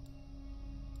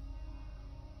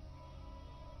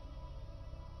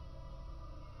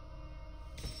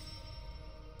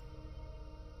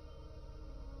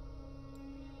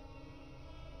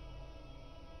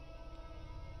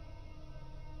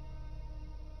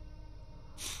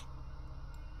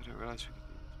 I didn't realise we could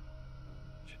do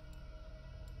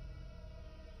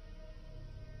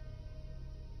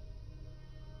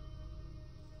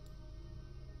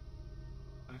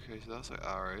this. Okay, so that's like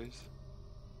arrows.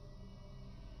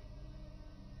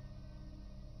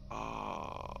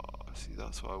 Oh, see,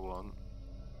 that's what I want.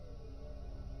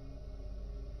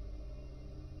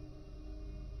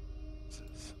 What's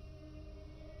this?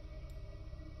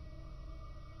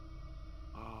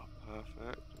 Oh,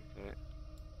 perfect. Okay.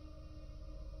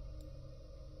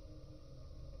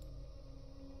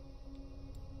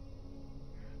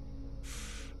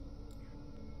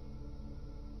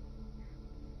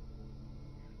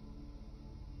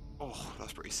 Oh,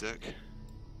 that's pretty sick.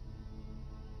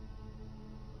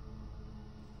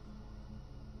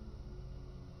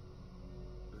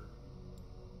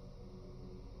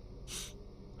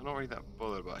 I'm not really that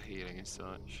bothered about healing and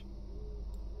such.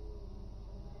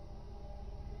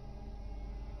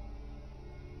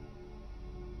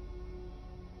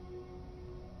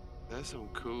 There's some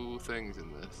cool things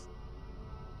in this.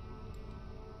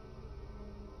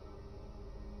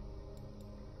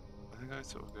 I think I'm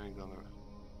sort of going down the road.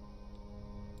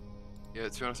 Yeah,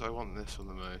 to be honest, I want this one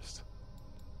the most.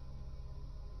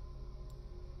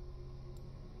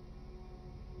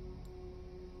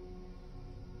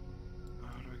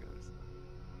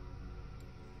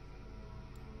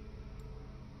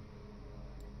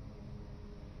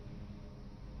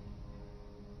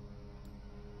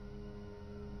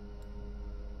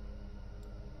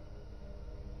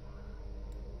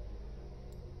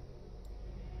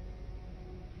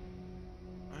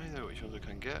 which ones I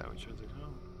can get, which ones I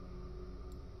can't.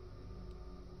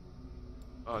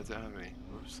 Oh, I don't have any.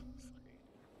 Whoops.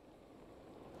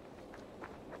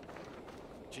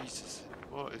 Jesus,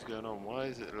 what is going on? Why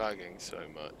is it lagging so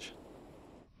much?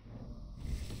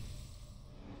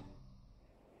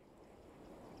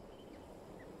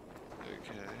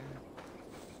 Okay.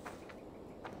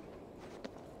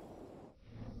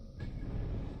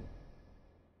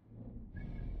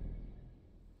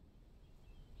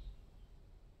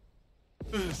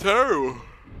 This is terrible.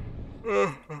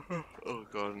 Oh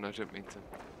god, and I didn't mean to.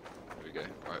 There we go.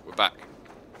 Right, we're back.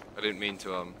 I didn't mean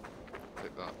to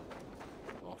click that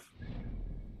off.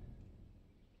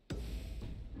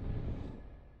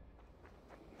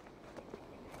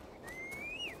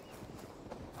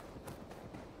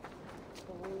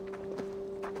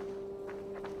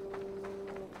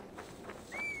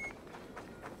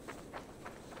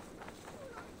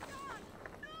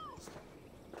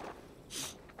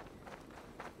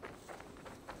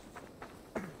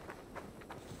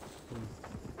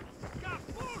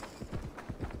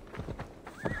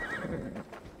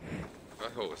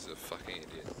 I thought it was a fucking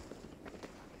idiot.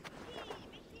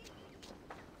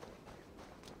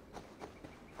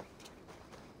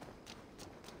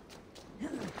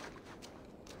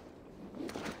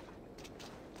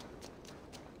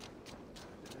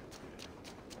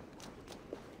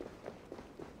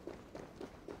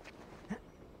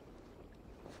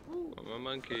 Ooh, I'm a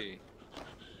monkey.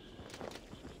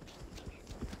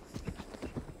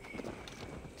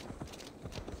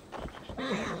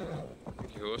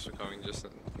 Thank you, horse, for coming just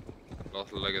at the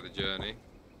last leg of the journey.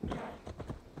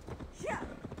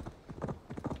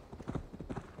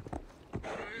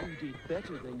 You did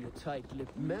better than your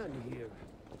tight-lipped man here.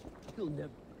 He'll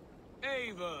never...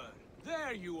 Eivor,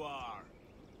 there you are!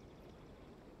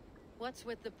 What's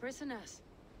with the prisoners?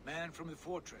 Man from the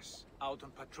fortress, out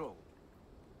on patrol.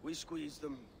 We squeezed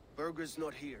them. Berger's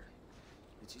not here.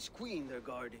 It's his queen they're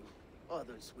guarding.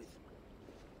 Others with him.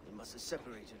 They must have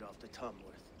separated after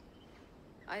Tamworth.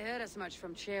 I heard as much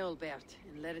from Ceolbert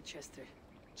in Leicester.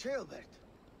 Ceolbert?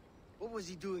 What was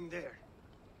he doing there?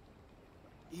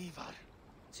 Ivar.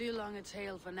 Too long a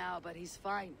tale for now, but he's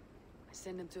fine. I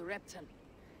send him to Repton.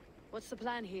 What's the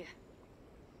plan here?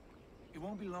 It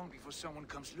won't be long before someone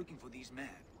comes looking for these men.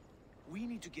 We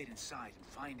need to get inside and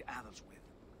find Adelswith.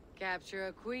 Capture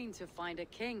a queen to find a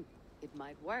king. It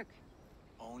might work.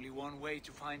 Only one way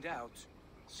to find out.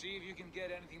 See if you can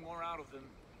get anything more out of them.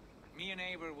 Me and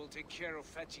Eivor will take care of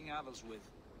fetching Adelswith.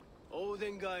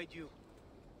 Odin guide you.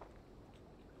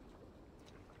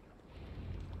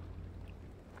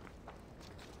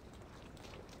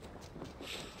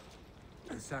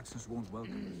 The Saxons won't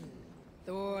welcome us.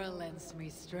 Thor lends me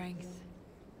strength.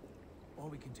 Or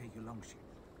we can take your longship.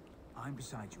 I'm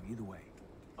beside you either way.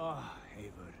 Ah,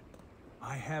 Eivor.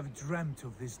 I have dreamt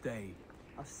of this day.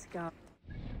 Of Scar.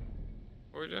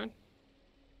 What are we doing?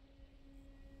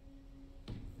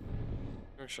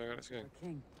 Oh, shit, let's go.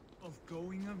 King. Of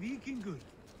going a Vikingur.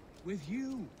 With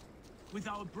you. With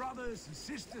our brothers and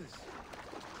sisters.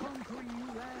 Conquering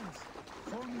new lands.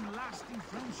 Forming lasting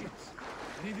friendships.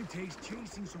 And if it takes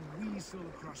chasing some weasel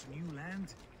across a new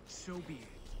land, so be it.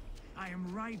 I am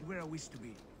right where I wish to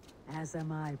be. As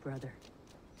am I, brother.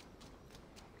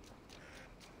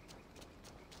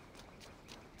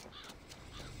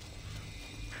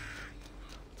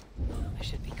 I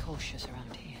should be cautious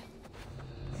around here.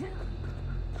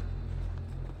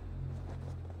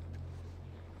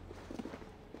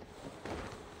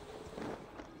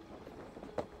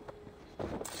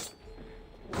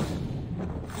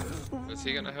 Is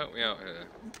he gonna help me out here?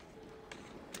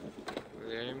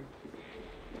 William?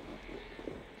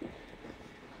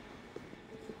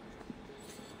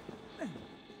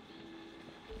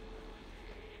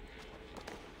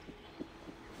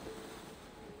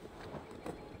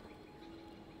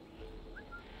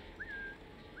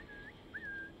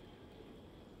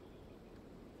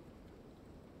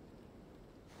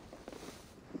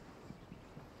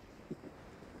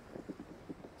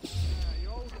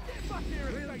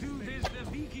 We'll do this the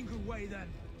Vikingur way then.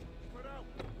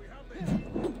 It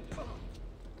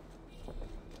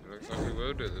looks like we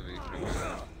will do the Viking.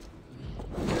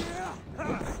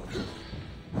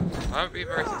 I haven't been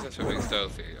very successful being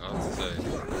stealthy, I have to say.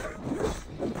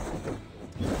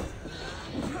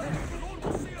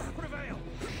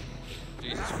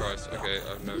 Jesus Christ, okay,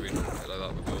 I've never been hit like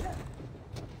that before.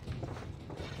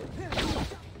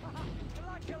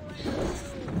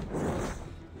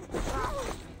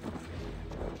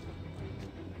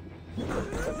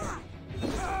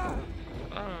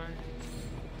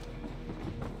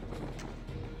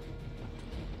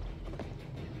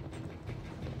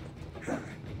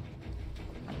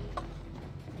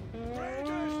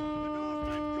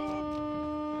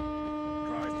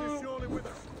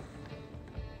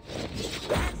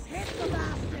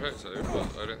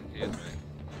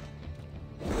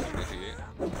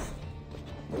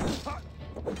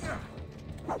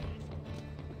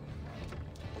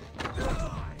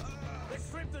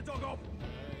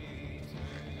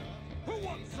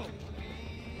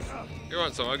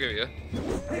 want some? I'll give you.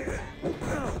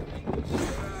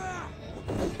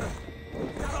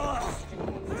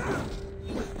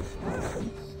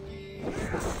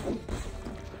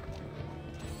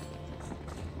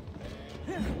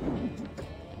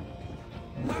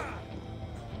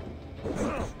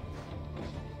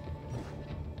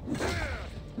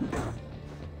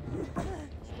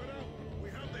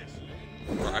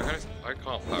 I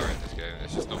can't power in this game,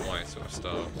 it's just not my sort of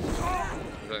style. I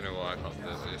don't know why I can't do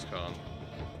it, I just can't.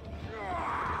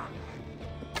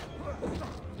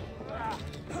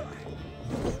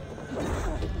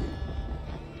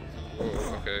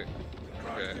 Whoa, okay.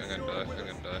 Okay, I'm gonna die, I'm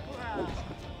gonna die. Oh.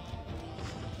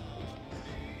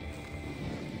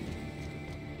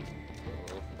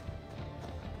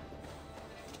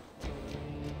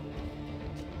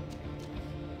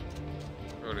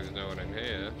 Surely there's no one in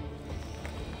here.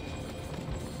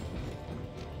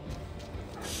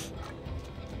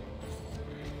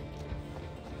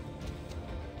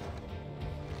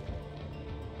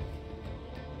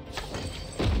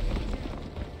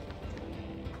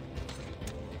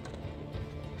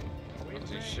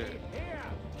 Shit.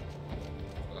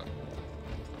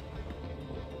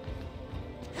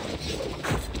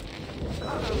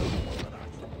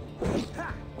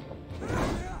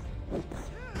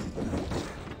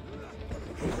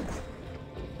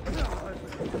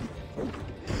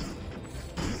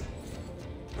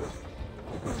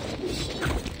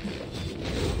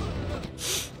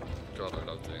 God, I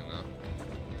love doing that.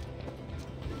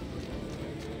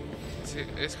 See,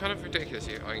 it's kind of ridiculous.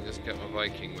 I can just get my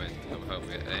Viking men to come help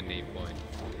me at any point.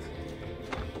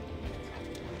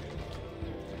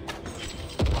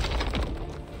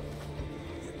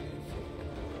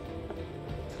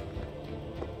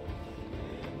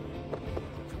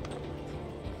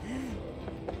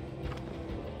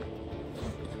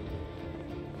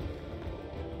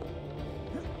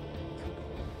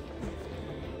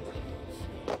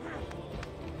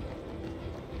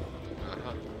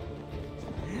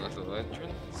 That's the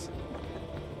entrance.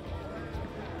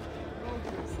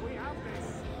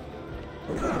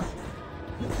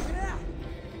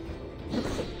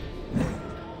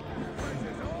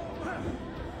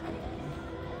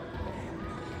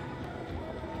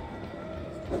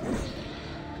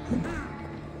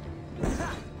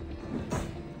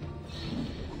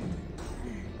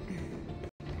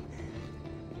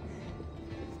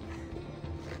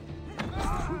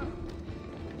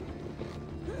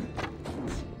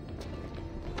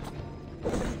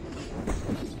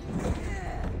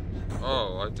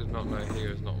 Oh, I did not know he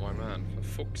was not my man. For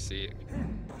fuck's sake.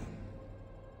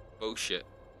 Bullshit.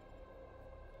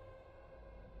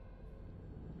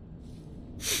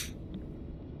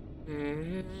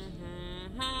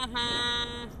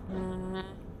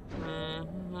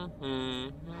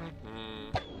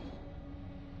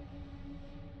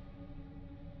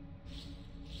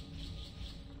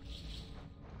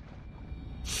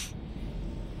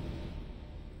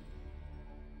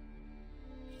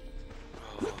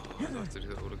 I have to do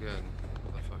that all again.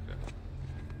 Motherfucker.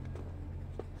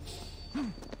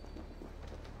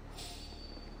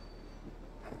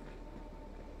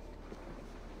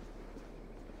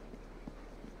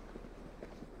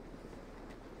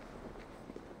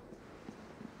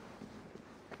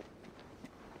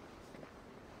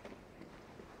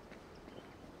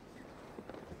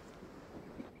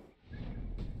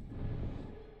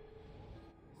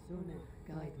 Suna,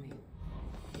 guide me.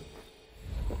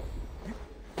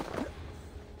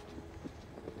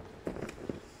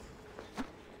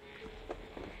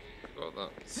 Got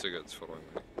that. Sigurd's following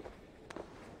me.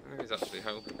 I think he's actually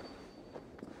helping.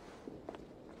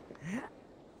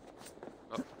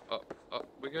 Up, up, up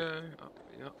we go. Up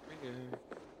we go.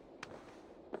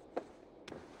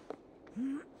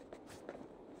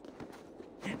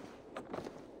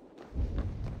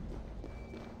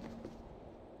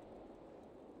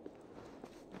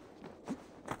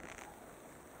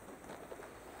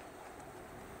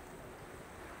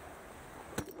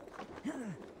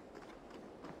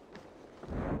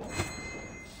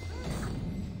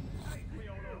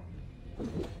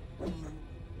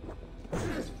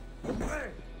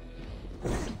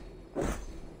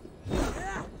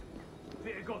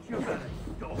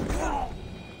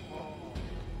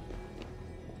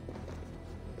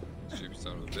 Stupid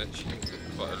son of a bitch. He's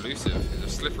quite elusive. He's a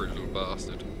slippery little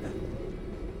bastard.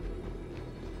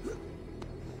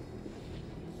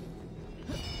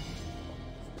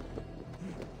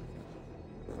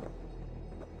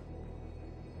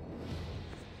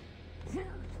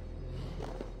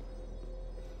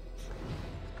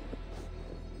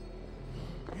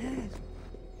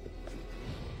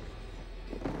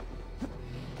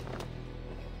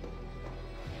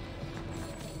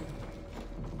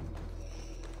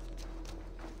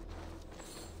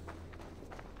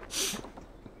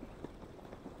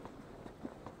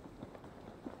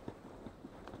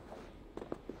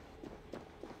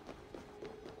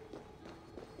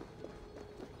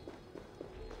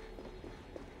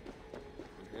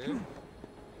 Yeah.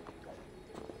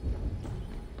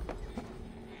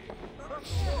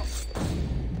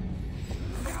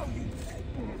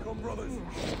 Come, brothers.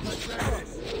 Let's try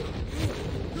this.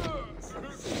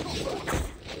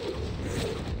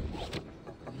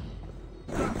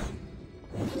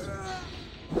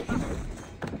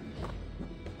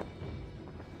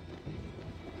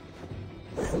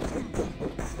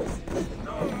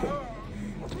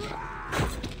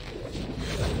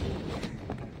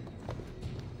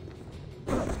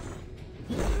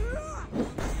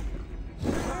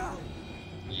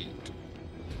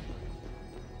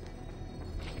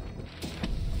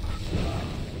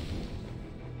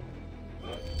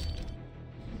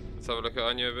 Let's have a look at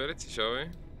our new ability, shall we?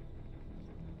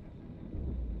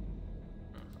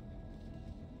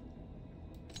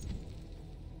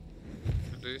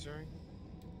 Illusory.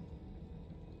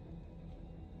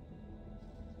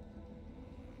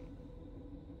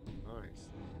 Nice.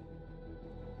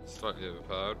 Slightly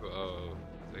overpowered, but I'll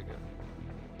take it.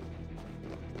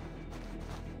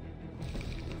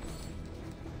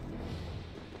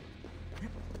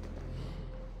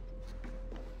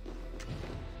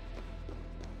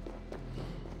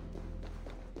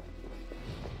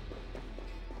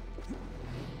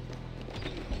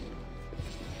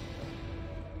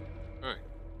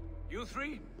 You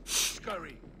three,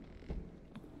 scurry.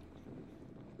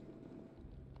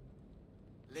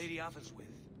 Lady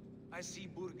Athelwith, I see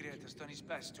Burgred has done his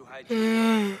best to hide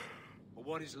you. But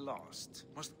what is lost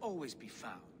must always be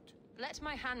found. Let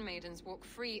my handmaidens walk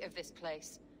free of this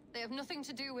place. They have nothing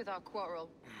to do with our quarrel.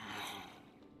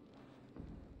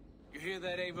 You hear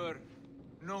that, Eivor?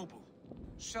 Noble,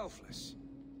 selfless.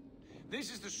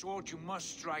 This is the sword you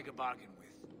must strike a bargain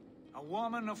with. A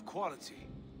woman of quality.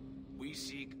 We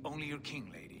seek only your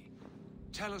king, lady.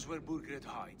 Tell us where Burgred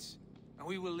hides, and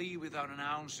we will leave without an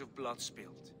ounce of blood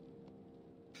spilled.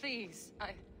 Please,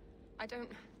 I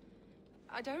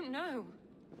don't know.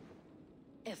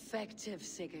 Effective,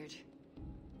 Sigurd.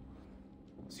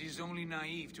 She is only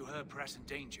naive to her present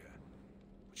danger,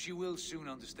 but she will soon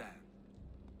understand.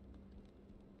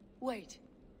 Wait.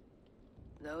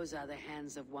 Those are the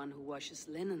hands of one who washes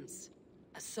linens.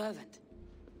 A servant.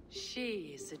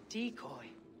 She is a decoy.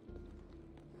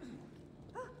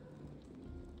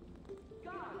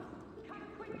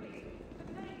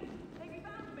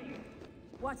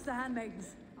 Watch the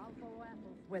handmaidens. I'll follow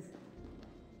Athel with.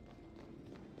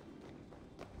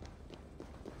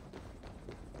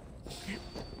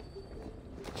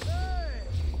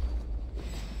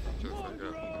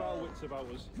 Our wits about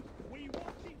us. We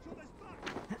watch each other's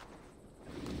back.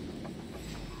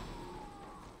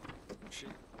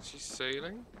 She's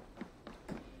sailing?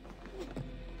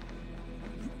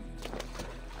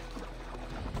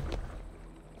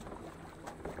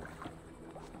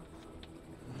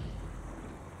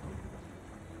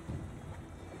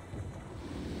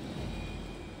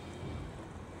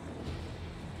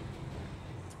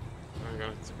 I'm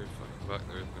gonna have to go fucking back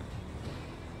there, isn't it?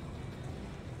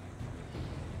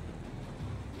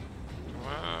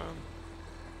 Wow.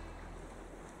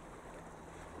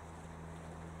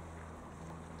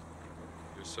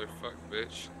 You're so fucked,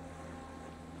 bitch.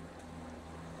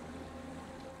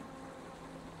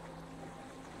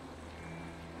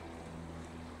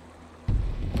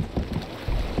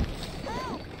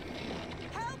 Help!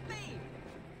 Help me!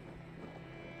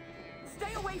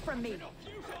 Stay away from me!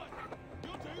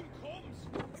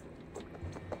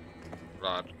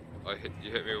 Lad,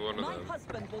 you hit me with one of them. My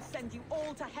husband will send you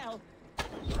all to hell.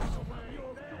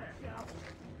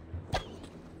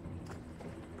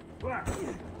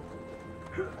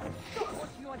 Stop what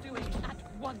you are doing at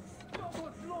once. Not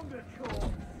much longer,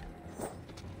 Chor.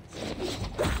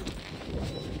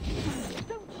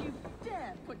 Don't you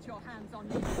dare put your hands on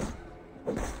me.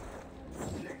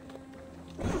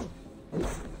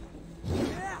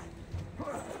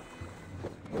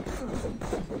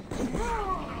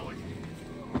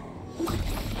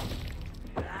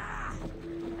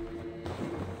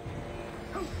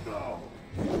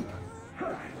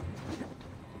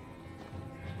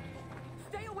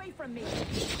 Stay away from me.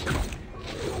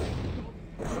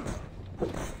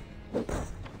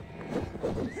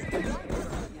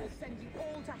 Send you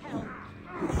all to hell.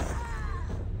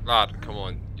 Lad, come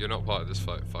on. You're not part of this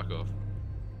fight. Fuck off.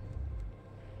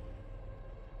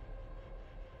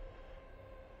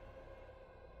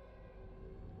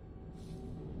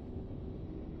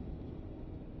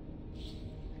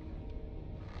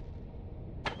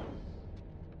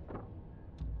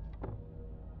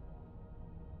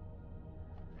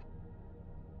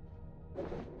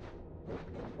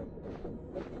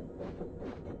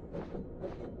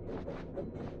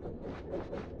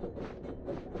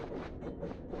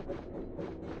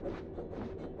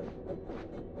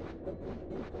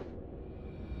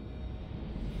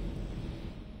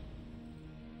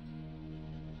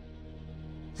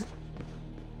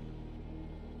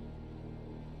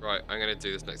 Right, I'm going to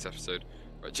do this next episode.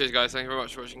 Right, cheers guys, thank you very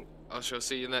much for watching. I shall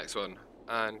see you in the next one,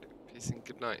 and peace and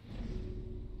good night.